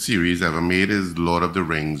expensive series ever made is Lord of the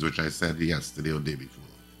Rings, which I said yesterday or day before.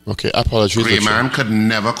 Okay, apologies. Grey Man could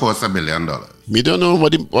never cost $1 billion. Me don't know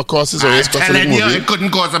what cost is always cost. I'm telling you, it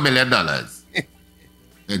couldn't cost $1 billion.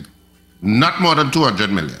 Not more than 200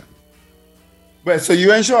 million. Well, so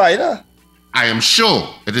you ain't sure either? I am sure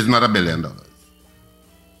it is not $1 billion.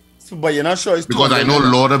 But you're not sure it's because I know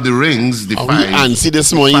Lord of the Rings defines. Are we antsy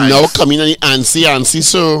this morning now? Coming and antsy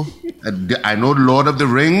so. I know Lord of the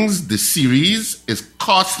Rings, the series, is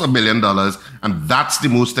cost $1 billion, and that's the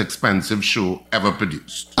most expensive show ever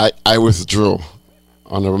produced. I withdraw.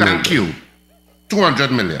 Thank you.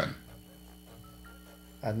 200 million.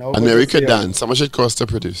 America Dance. How much it cost to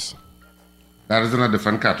produce? That is in a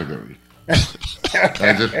different category. That's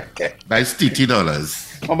 $TT.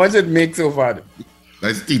 How much it make so far?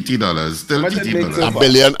 That's $TT. Still $TT. A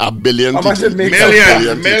billion. How much it make?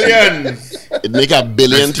 Million. It make $1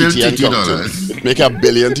 billion TT and counting. It make $1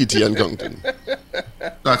 billion TT and counting.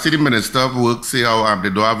 So I see the Minister of Work say how they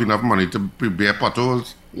don't have enough money to prepare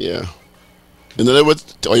potholes. Yeah. In other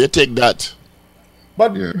words, or you take that.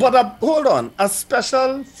 But hold on. A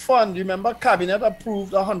special fund, remember, Cabinet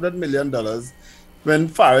approved $100 million when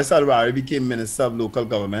Faris Alwari became Minister of Local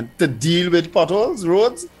Government to deal with potholes,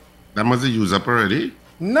 roads. That must have used up already?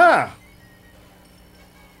 Nah.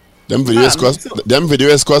 Them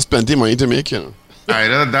videos cost plenty money to make, you know.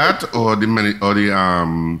 Either that or the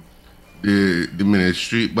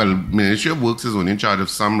ministry. Well, Ministry of Works is only in charge of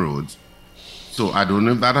some roads. So I don't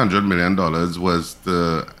know if that $100 million was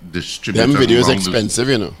the distributor. Them videos among expensive,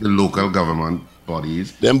 you know. the local government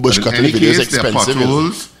bodies. Them bush But in cutting any videos case, they're expensive, you know.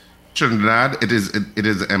 potholes. Trinidad, it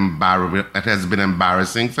is embarrassing. It has been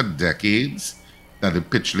embarrassing for decades that the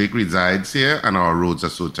pitch lake resides here, and our roads are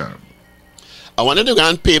so terrible. I wanted to go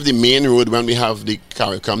and pave the main road when we have the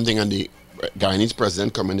CARICOM thing and the Guyanese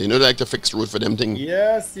president coming. You know, they like to fix road for them thing.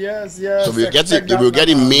 Yes. So we'll get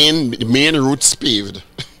the main routes paved.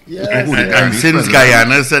 Yes. And since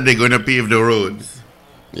Guyana said they're going to pave the roads.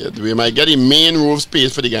 Yeah, we might get the main roads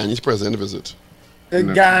paved for the Guyanese president visit.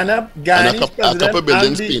 Ghana, And Guyanese a couple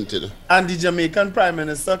buildings painted. And the Jamaican Prime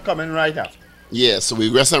Minister coming right after. Yeah, so we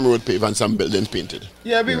get some road paved and some buildings painted.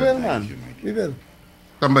 Yeah, we will, man. We will.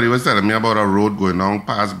 Somebody was telling me about a road going down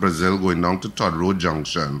past Brazil, going down to Todd Road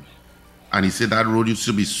Junction. And he said that road used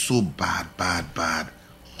to be so bad.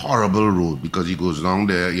 Horrible road, because he goes down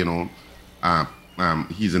there, you know,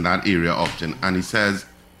 he's in that area often. And he says,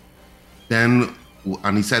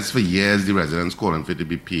 for years the residents calling for it to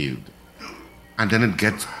be paved. And then it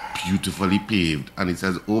gets beautifully paved. And he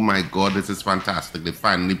says, oh my God, this is fantastic. They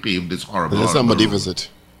finally paved this horrible road. Somebody visit.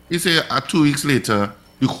 He said, 2 weeks later,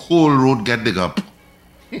 the whole road get dig up.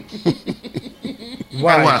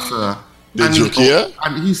 Why? Did you care?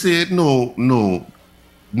 And he said, no.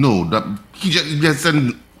 He just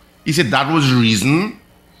said, he said that was reason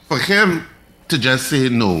for him to just say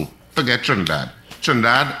no. Forget Trinidad.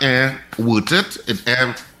 Trinidad worth it.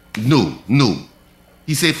 No.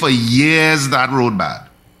 He said for years that road bad.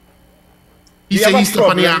 He said he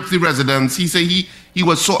stopped and he asked the residents. He said he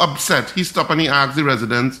was so upset. He stopped and he asked the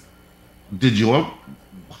residents,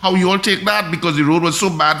 how you all take that? Because the road was so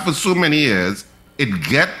bad for so many years.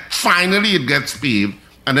 Finally it gets paved,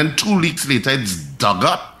 and then 2 weeks later it's dug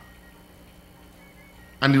up.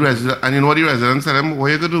 And you know what the residents said him, what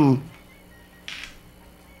are you gonna do?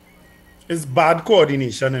 It's bad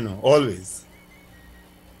coordination, you know, always.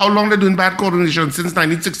 How long they doing bad coordination? Since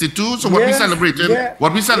 1962? So what we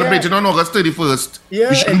celebrated on August 31st,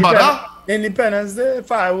 we shouldn't bother? Independence Day,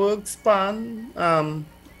 fireworks, pan,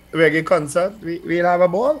 reggae concert, we'll have a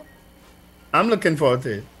ball. I'm looking forward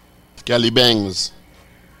to it. Skelly Bangs.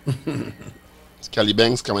 Skelly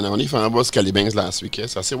Bangs coming out. I only found out about Skelly Bangs last week.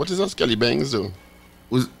 Yes, I said, what is that Skelly Bangs do?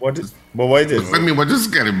 What is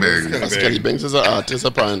Skelly Bangs? Skelly Bangs is an artist,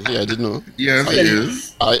 apparently. I didn't know. Yes, he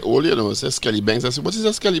is. I only know. It says Skelly Bangs. I said, what is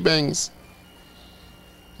that Skelly Bangs?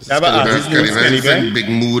 Skelly Bangs and Big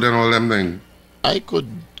Mood and all them things. I could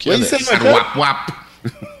care less. And Wap Wap.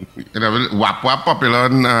 Wap Wap popular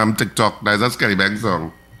on TikTok. That's a Skelly Bangs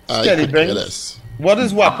song. Skelly Bangs. What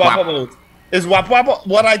is Wap Wap about? Is Wap Wap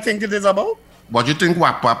what I think it is about? What do you think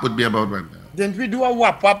Wap Wap would be about right now? Didn't we do a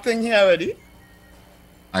Wap Wap thing here already?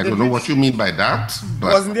 I don't know what you mean by that.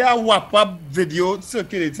 But wasn't there a Wap Wap video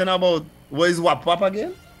circulating about what is Wap Wap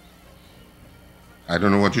again? I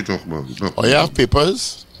don't know what you're talking about. No. Oh, you have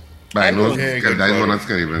papers? But I know that is one of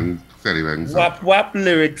Skelly Bangs. Wap Wap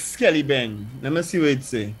lyrics, Skelly Bang. Let me see what it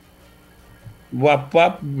say. Wap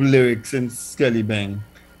Wap lyrics in Skelly Bang.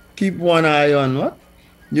 Keep one eye on what?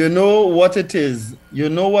 You know what it is. You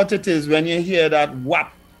know what it is when you hear that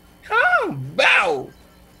whap. Bow.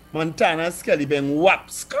 Montana Skelly Bang whap.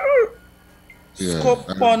 Skrr.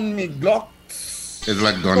 Scope on me Glock. It's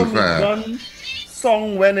like gunfire. Gun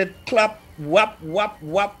song when it clap. Whap, whap,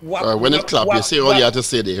 whap, whap. When it clap, you say all you have to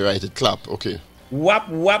say there, right? It clap, okay. Whap,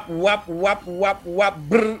 whap, whap, whap, whap, whap,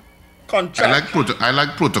 brr. Contract. I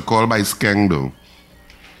like Protocol by Skeng though.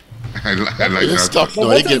 I like that. Stop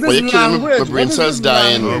now. You killing my brain cells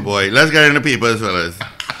dying. Oh boy, let's get in the papers, fellas.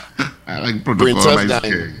 I like Protocol by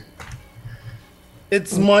Skeng.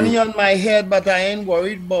 It's money on my head, but I ain't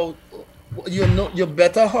worried about. You know, you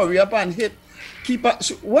better hurry up and hit. Keep up.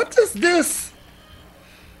 What is this?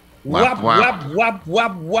 Whap, whap, whap,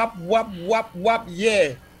 whap, whap, whap, whap, whap,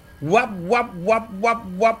 yeah. Whap, whap, whap, whap,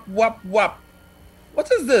 whap, whap, whap.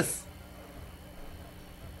 What is this?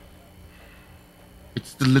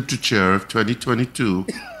 It's the literature of 2022.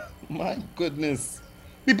 My goodness.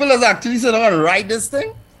 People has actually said, I'm going to write this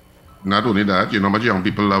thing? Not only that, you know, but young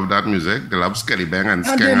people love that music. They love Skelly Bang and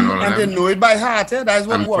Skeng and all of them. And they know it by heart, eh? That's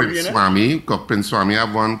what worries, you know? Prince Swami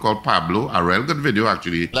have one called Pablo. A real good video,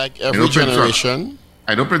 actually. Like every generation.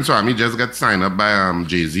 I know Prince Swami just got signed up by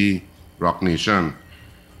Jay-Z, Rock Nation.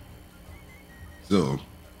 So,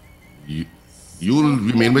 you'll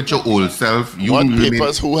remain with your old self. What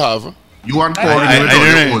papers who have? You and Paul remain with all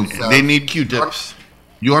your old self. They need Q-tips.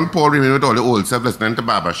 You and Paul remain with all the old self listening to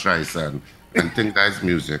Barbra Streisand and think that's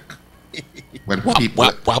music. When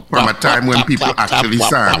people, from a time when people actually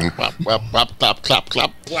sang.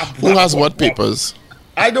 Who has what papers?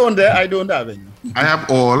 I don't have any. I have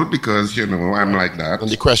all because, I'm like that. And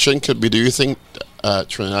the question could be, do you think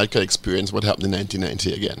Trinidad could experience what happened in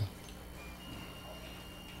 1990 again?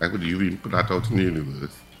 Like, would you even put that out in the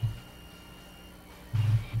universe?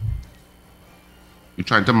 You're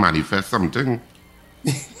trying to manifest something.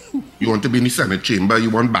 You want to be in the Senate chamber, you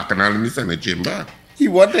want Bacchanal in the Senate chamber. He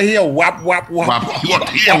want to hear whap, whap, whap. Whap, you want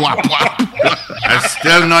to hear whap, whap. I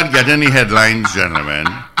still not get any headlines, gentlemen.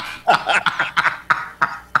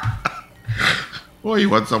 Oh, you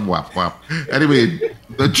want some whap, whap. Anyway,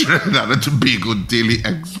 the Trinidad and Tobago Daily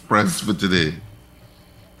Express for today.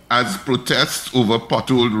 As protests over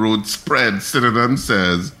potholed roads spread, Citizen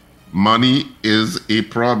says money is a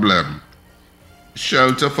problem.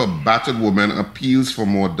 Shelter for battered women appeals for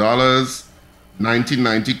more dollars.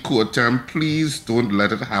 1990 court term, please don't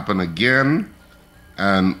let it happen again.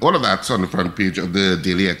 And all of that's on the front page of the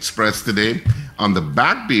Daily Express today. On the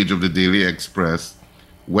back page of the Daily Express,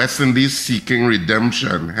 West Indies seeking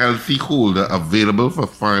redemption. Healthy holder available for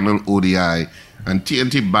final ODI. And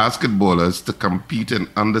TNT basketballers to compete in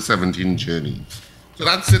under-17 journeys. So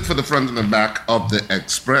that's it for the front and the back of the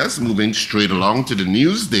Express. Moving straight along to the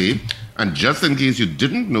Newsday. And just in case you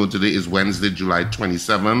didn't know, today is Wednesday, July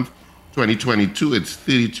 27th, 2022. It's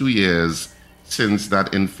 32 years since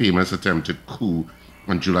that infamous attempted coup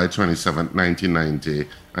on July 27th, 1990.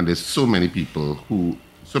 And there's so many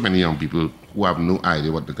young people who have no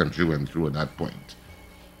idea what the country went through at that point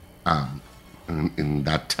in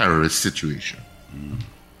that terrorist situation.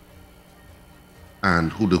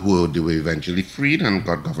 And who they were eventually freed and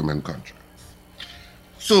got government contracts.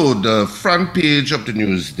 So the front page of the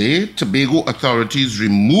Newsday, Tobago authorities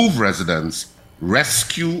remove residents,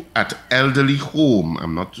 rescue at elderly home.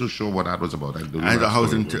 I'm not too sure what that was about. I don't know. The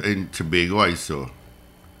house in Tobago I saw.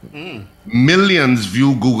 Millions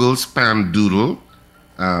view Google's spam doodle.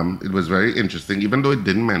 It was very interesting, even though it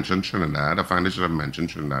didn't mention Trinidad. I find it should have mentioned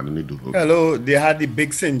Trinidad in the doodle. Hello, they had the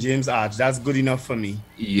big St. James Arch. That's good enough for me.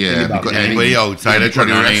 Yeah, because anybody outside of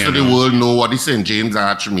Trinidad, the rest of the Trinidad, world know what the St. James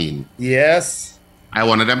Arch mean. Yes. I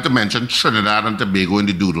wanted them to mention Trinidad and Tobago in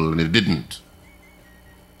the doodle, and they didn't.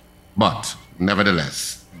 But,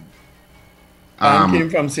 nevertheless. Came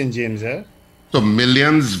from St. James, eh? So,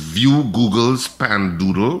 millions view Google's pan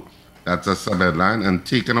doodle. That's a sub-headline. And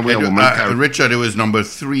taken away a woman... Richard, it was number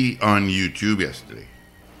 3 on YouTube yesterday.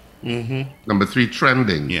 Number 3,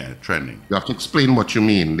 trending. Yeah, trending. You have to explain what you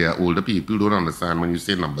mean. There are older people who don't understand when you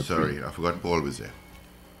say number 3. Sorry, I forgot Paul was there.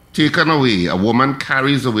 Taken away. A woman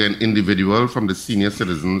carries away an individual from the senior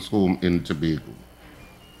citizens' home in Tobago.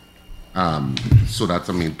 So that's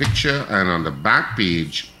the main picture. And on the back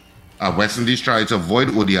page, West Indies try to avoid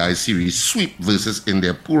ODI series sweep versus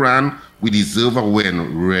India. Puran, we deserve a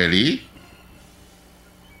win. Really?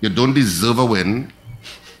 You don't deserve a win?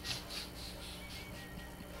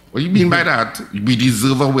 What do you mean by that? We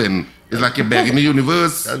deserve a win. It's like you're begging the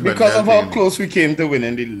universe. Because of how close we came to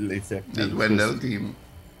winning the later. That's Wendell team.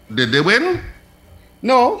 Did they win?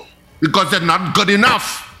 No. Because they're not good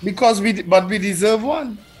enough. But we deserve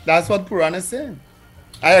one. That's what Puran is saying.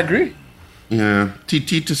 I agree. Yeah.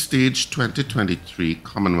 TT to stage 2023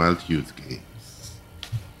 Commonwealth Youth Games.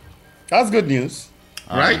 That's good news.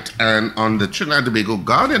 Right. And on the Trinidad and Tobago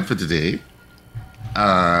Guardian for today,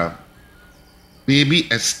 baby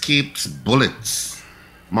escapes bullets.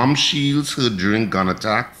 Mom shields her during gun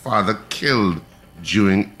attack. Father killed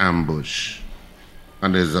during ambush.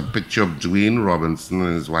 And there's a picture of Dwayne Robinson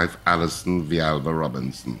and his wife Alison Vialva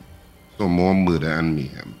Robinson. So more murder and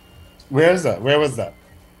mayhem. Where is that? Where was that?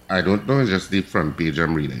 I don't know. It's just the front page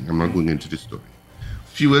I'm reading. I'm not going into the story.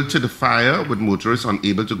 Fuel to the fire with motorists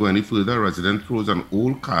unable to go any further. A resident throws an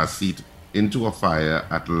old car seat into a fire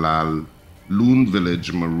at La Loon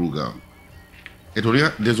Village, Maruga.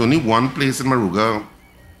 There's only one place in Maruga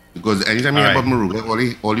because anytime you hear about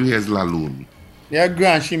Maruga, all you hear is La Loon. Yeah,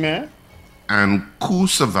 Granchi, man. And coup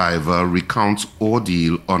survivor recounts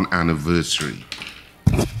ordeal on anniversary.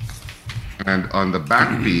 And on the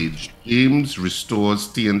back page, James restores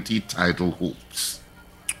TNT title hopes.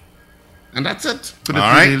 And that's it for the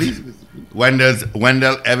dailies.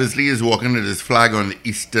 Wendell Eversley is walking with his flag on the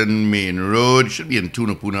Eastern Main Road. Should be in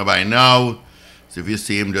Tunapuna by now. So if you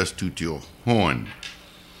see him, just toot your horn.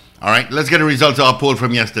 All right, let's get the results of our poll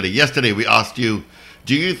from yesterday. Yesterday, we asked you,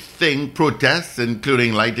 do you think protests,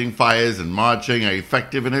 including lighting fires and marching, are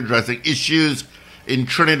effective in addressing issues in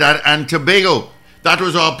Trinidad and Tobago? That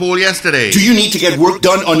was our poll yesterday. Do you need to get work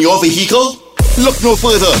done on your vehicle? Look no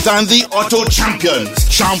further than the Auto Champions.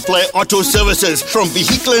 Champlain Auto Services. From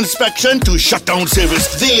vehicle inspection to shutdown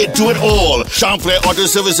service, they do it all. Champlain Auto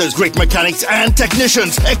Services. Great mechanics and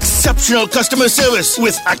technicians. Exceptional customer service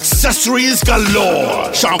with accessories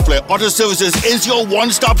galore. Champlain Auto Services is your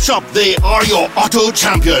one-stop shop. They are your Auto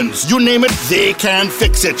Champions. You name it, they can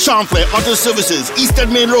fix it. Champlain Auto Services.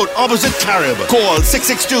 Eastern Main Road, opposite Carib. Call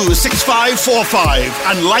 662-6545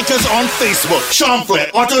 and like us on Facebook. Champlain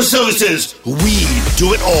Auto Services. We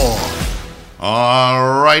do it all.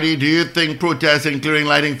 Alrighty, do you think protests, including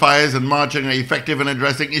lighting fires and marching, are effective in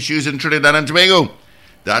addressing issues in Trinidad and Tobago?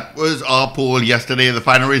 That was our poll yesterday. The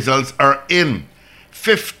final results are in.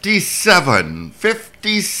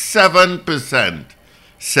 57%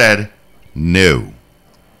 said no.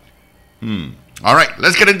 Alright,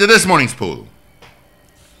 let's get into this morning's poll.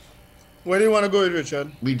 Where do you want to go with,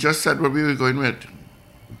 Richard? We just said what we were going with.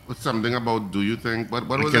 What's something about do you think? What It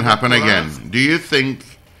was can happen again. Do you think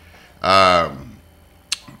what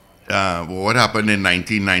happened in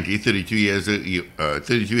 1990, 32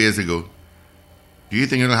 years ago, do you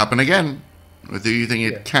think it'll happen again? Or do you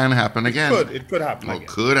think it can happen again? It could happen again.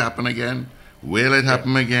 Could happen again. Will it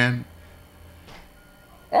happen again?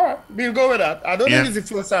 All right, we'll go with that. I don't think it's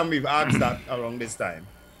the first time we've asked that around this time.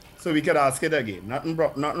 So we could ask it again. Nothing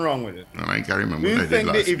wrong with it. I can't remember. Do what I you did think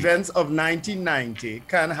last the week. events of 1990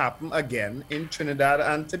 can happen again in Trinidad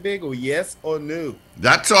and Tobago? Yes or no?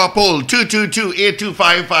 That's our poll.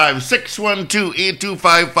 222-8255.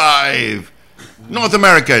 612-8255. North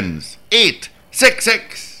Americans.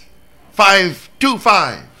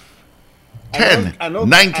 866-525.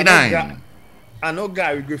 1099. I know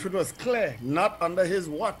Gary Griffith was clear. Not under his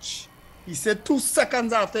watch. He said 2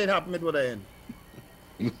 seconds after it happened, it would have ended.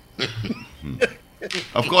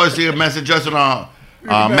 Of course, you can message us on our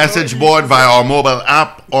message board via our mobile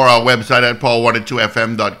app or our website at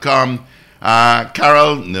power102fm.com.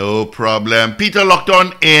 Carol, no problem. Peter locked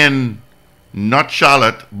on in not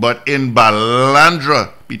Charlotte, but in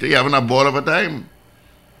Balandra. Peter, you having a ball of a time?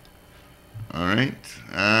 All right.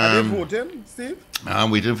 Are they voting, Steve?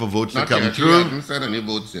 I'm waiting for votes Not to come yet. through. We haven't said any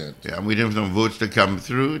votes yet. Yeah, I'm waiting for some votes to come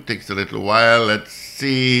through. It takes a little while. Let's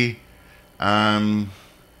see.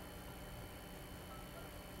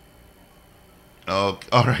 Oh,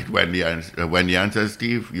 all right, Wendy answers,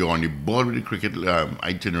 Steve, you're on the board with the cricket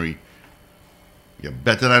itinerary. You're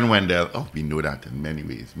better than Wendell. Oh, we know that in many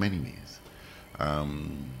ways. Run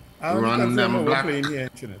them black. Playing here in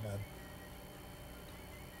Trinidad.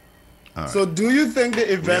 So do you think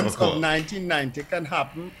the events of 1990 can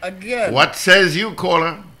happen again? What says you,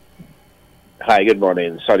 caller? Hi, good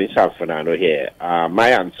morning. Sonny San Fernando here. My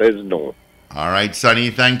answer is no. All right, Sonny,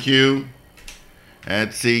 thank you.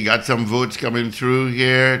 Let's see, got some votes coming through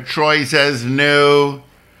here. Troy says no.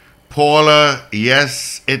 Paula,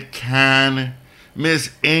 yes, it can. Miss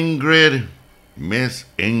Ingrid,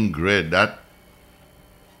 that.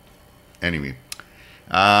 Anyway.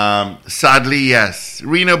 Sadly, yes.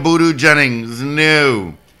 Rena Boodoo Jennings,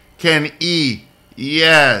 no. Ken E,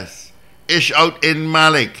 yes. Ish out in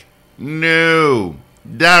Malik, no.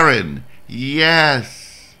 Darren,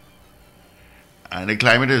 yes. And the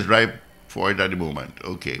climate is ripe for it at the moment.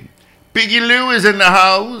 Okay. Piggy Lou is in the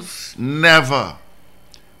house. Never.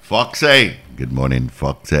 Foxy. Good morning,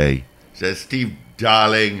 Foxy. Says Steve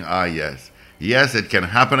Darling. Ah, yes. Yes, it can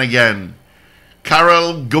happen again.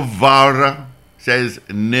 Carol Guevara says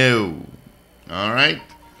no. All right.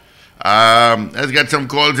 Let's get some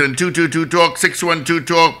calls in. 222-TALK,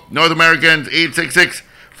 612-TALK. North Americans,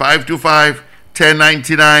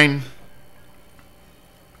 866-525-1099.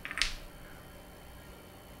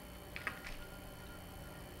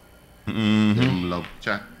 Them love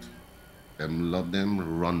chat. Them love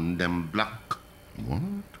them run them black. What?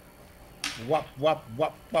 Wap, wap,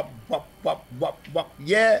 wap, wap, wap, wap, wap, wap.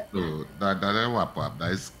 Yeah. So that is wap wap.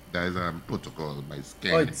 That is protocol by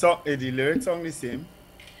Skin. Oh, the lyrics sound the same.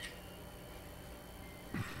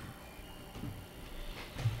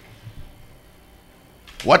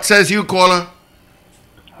 What says you, caller?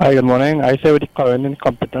 Hi, good morning. I say with the current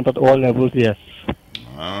incompetent at all levels, yes.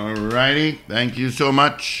 All righty. Thank you so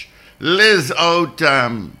much. Liz out,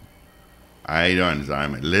 I don't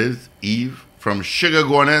understand. Liz, Eve from Sugar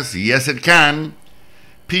Guanas, yes it can.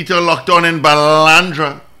 Peter locked on in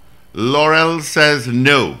Balandra. Laurel says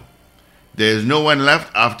no. There's no one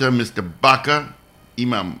left after Mr. Bakker,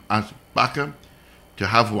 Imam Bakker, to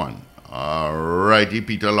have one. All righty,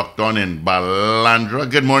 Peter locked on in Balandra.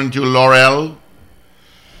 Good morning to Laurel.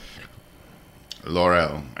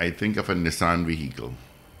 Laurel, I think of a Nissan vehicle.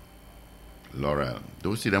 Laurel.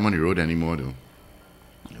 Don't see them on the road anymore, though.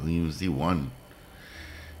 You only see one.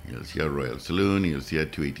 You'll see a Royal Saloon. You'll see a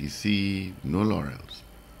 280C. No laurels.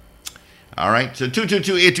 All right. So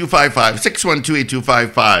 222-8255.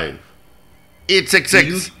 612-8255.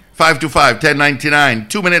 866-525-1099.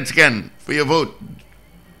 2 minutes again for your vote.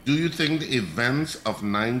 Do you think the events of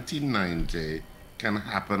 1990 can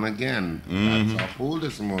happen again? That's our poll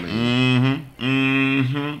this morning.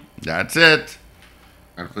 That's it.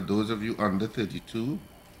 And for those of you under 32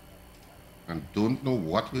 and don't know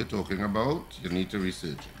what we're talking about, you need to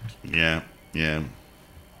research it. Yeah.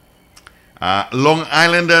 Long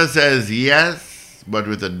Islander says yes, but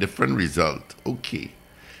with a different result. Okay.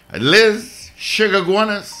 Liz Sugar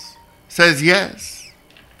Guanas says yes.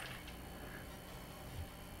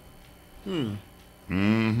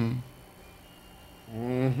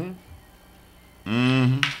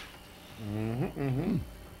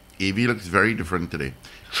 Evie looks very different today.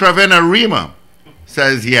 Trevena Rima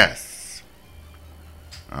says yes.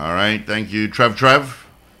 All right, thank you, Trev.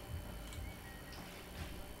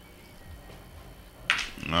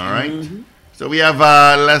 All right. So we have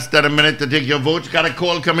less than a minute to take your votes. Got a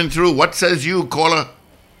call coming through. What says you, caller?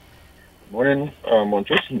 Morning,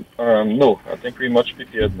 Montrose. No, I think we're much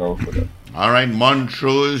prepared now for that. All right,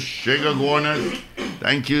 Montrose, Sugar Guanas.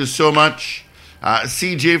 Thank you so much.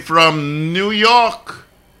 CJ from New York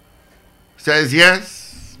says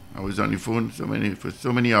yes. I was on the phone for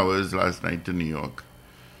so many hours last night to New York.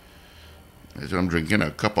 So I'm drinking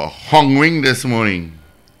a cup of hung wing this morning.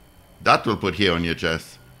 That will put hair on your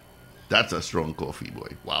chest. That's a strong coffee,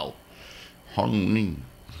 boy. Wow. Hung wing.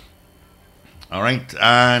 All right,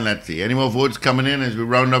 and let's see. Any more votes coming in as we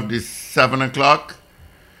round up this 7 o'clock?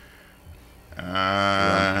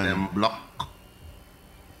 Block.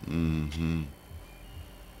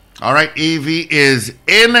 All right, AV is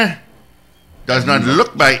in. Does not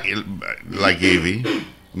look like AV.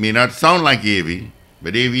 May not sound like AV,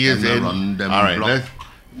 but AV is in. All right,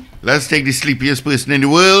 let's take the sleepiest person in the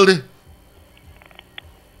world.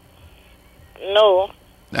 No.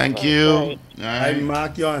 Thank you. I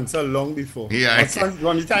mark your answer long before. Yeah.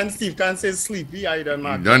 From the time Steve can say sleepy, I don't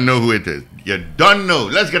mark. You don't know who it is. You don't know.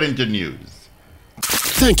 Let's get into news.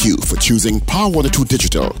 Thank you for choosing Power 102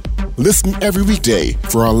 Digital. Listen every weekday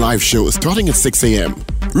for our live show starting at 6 a.m.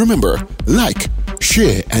 Remember, like,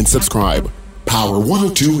 share, and subscribe. Power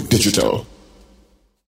 102 Digital.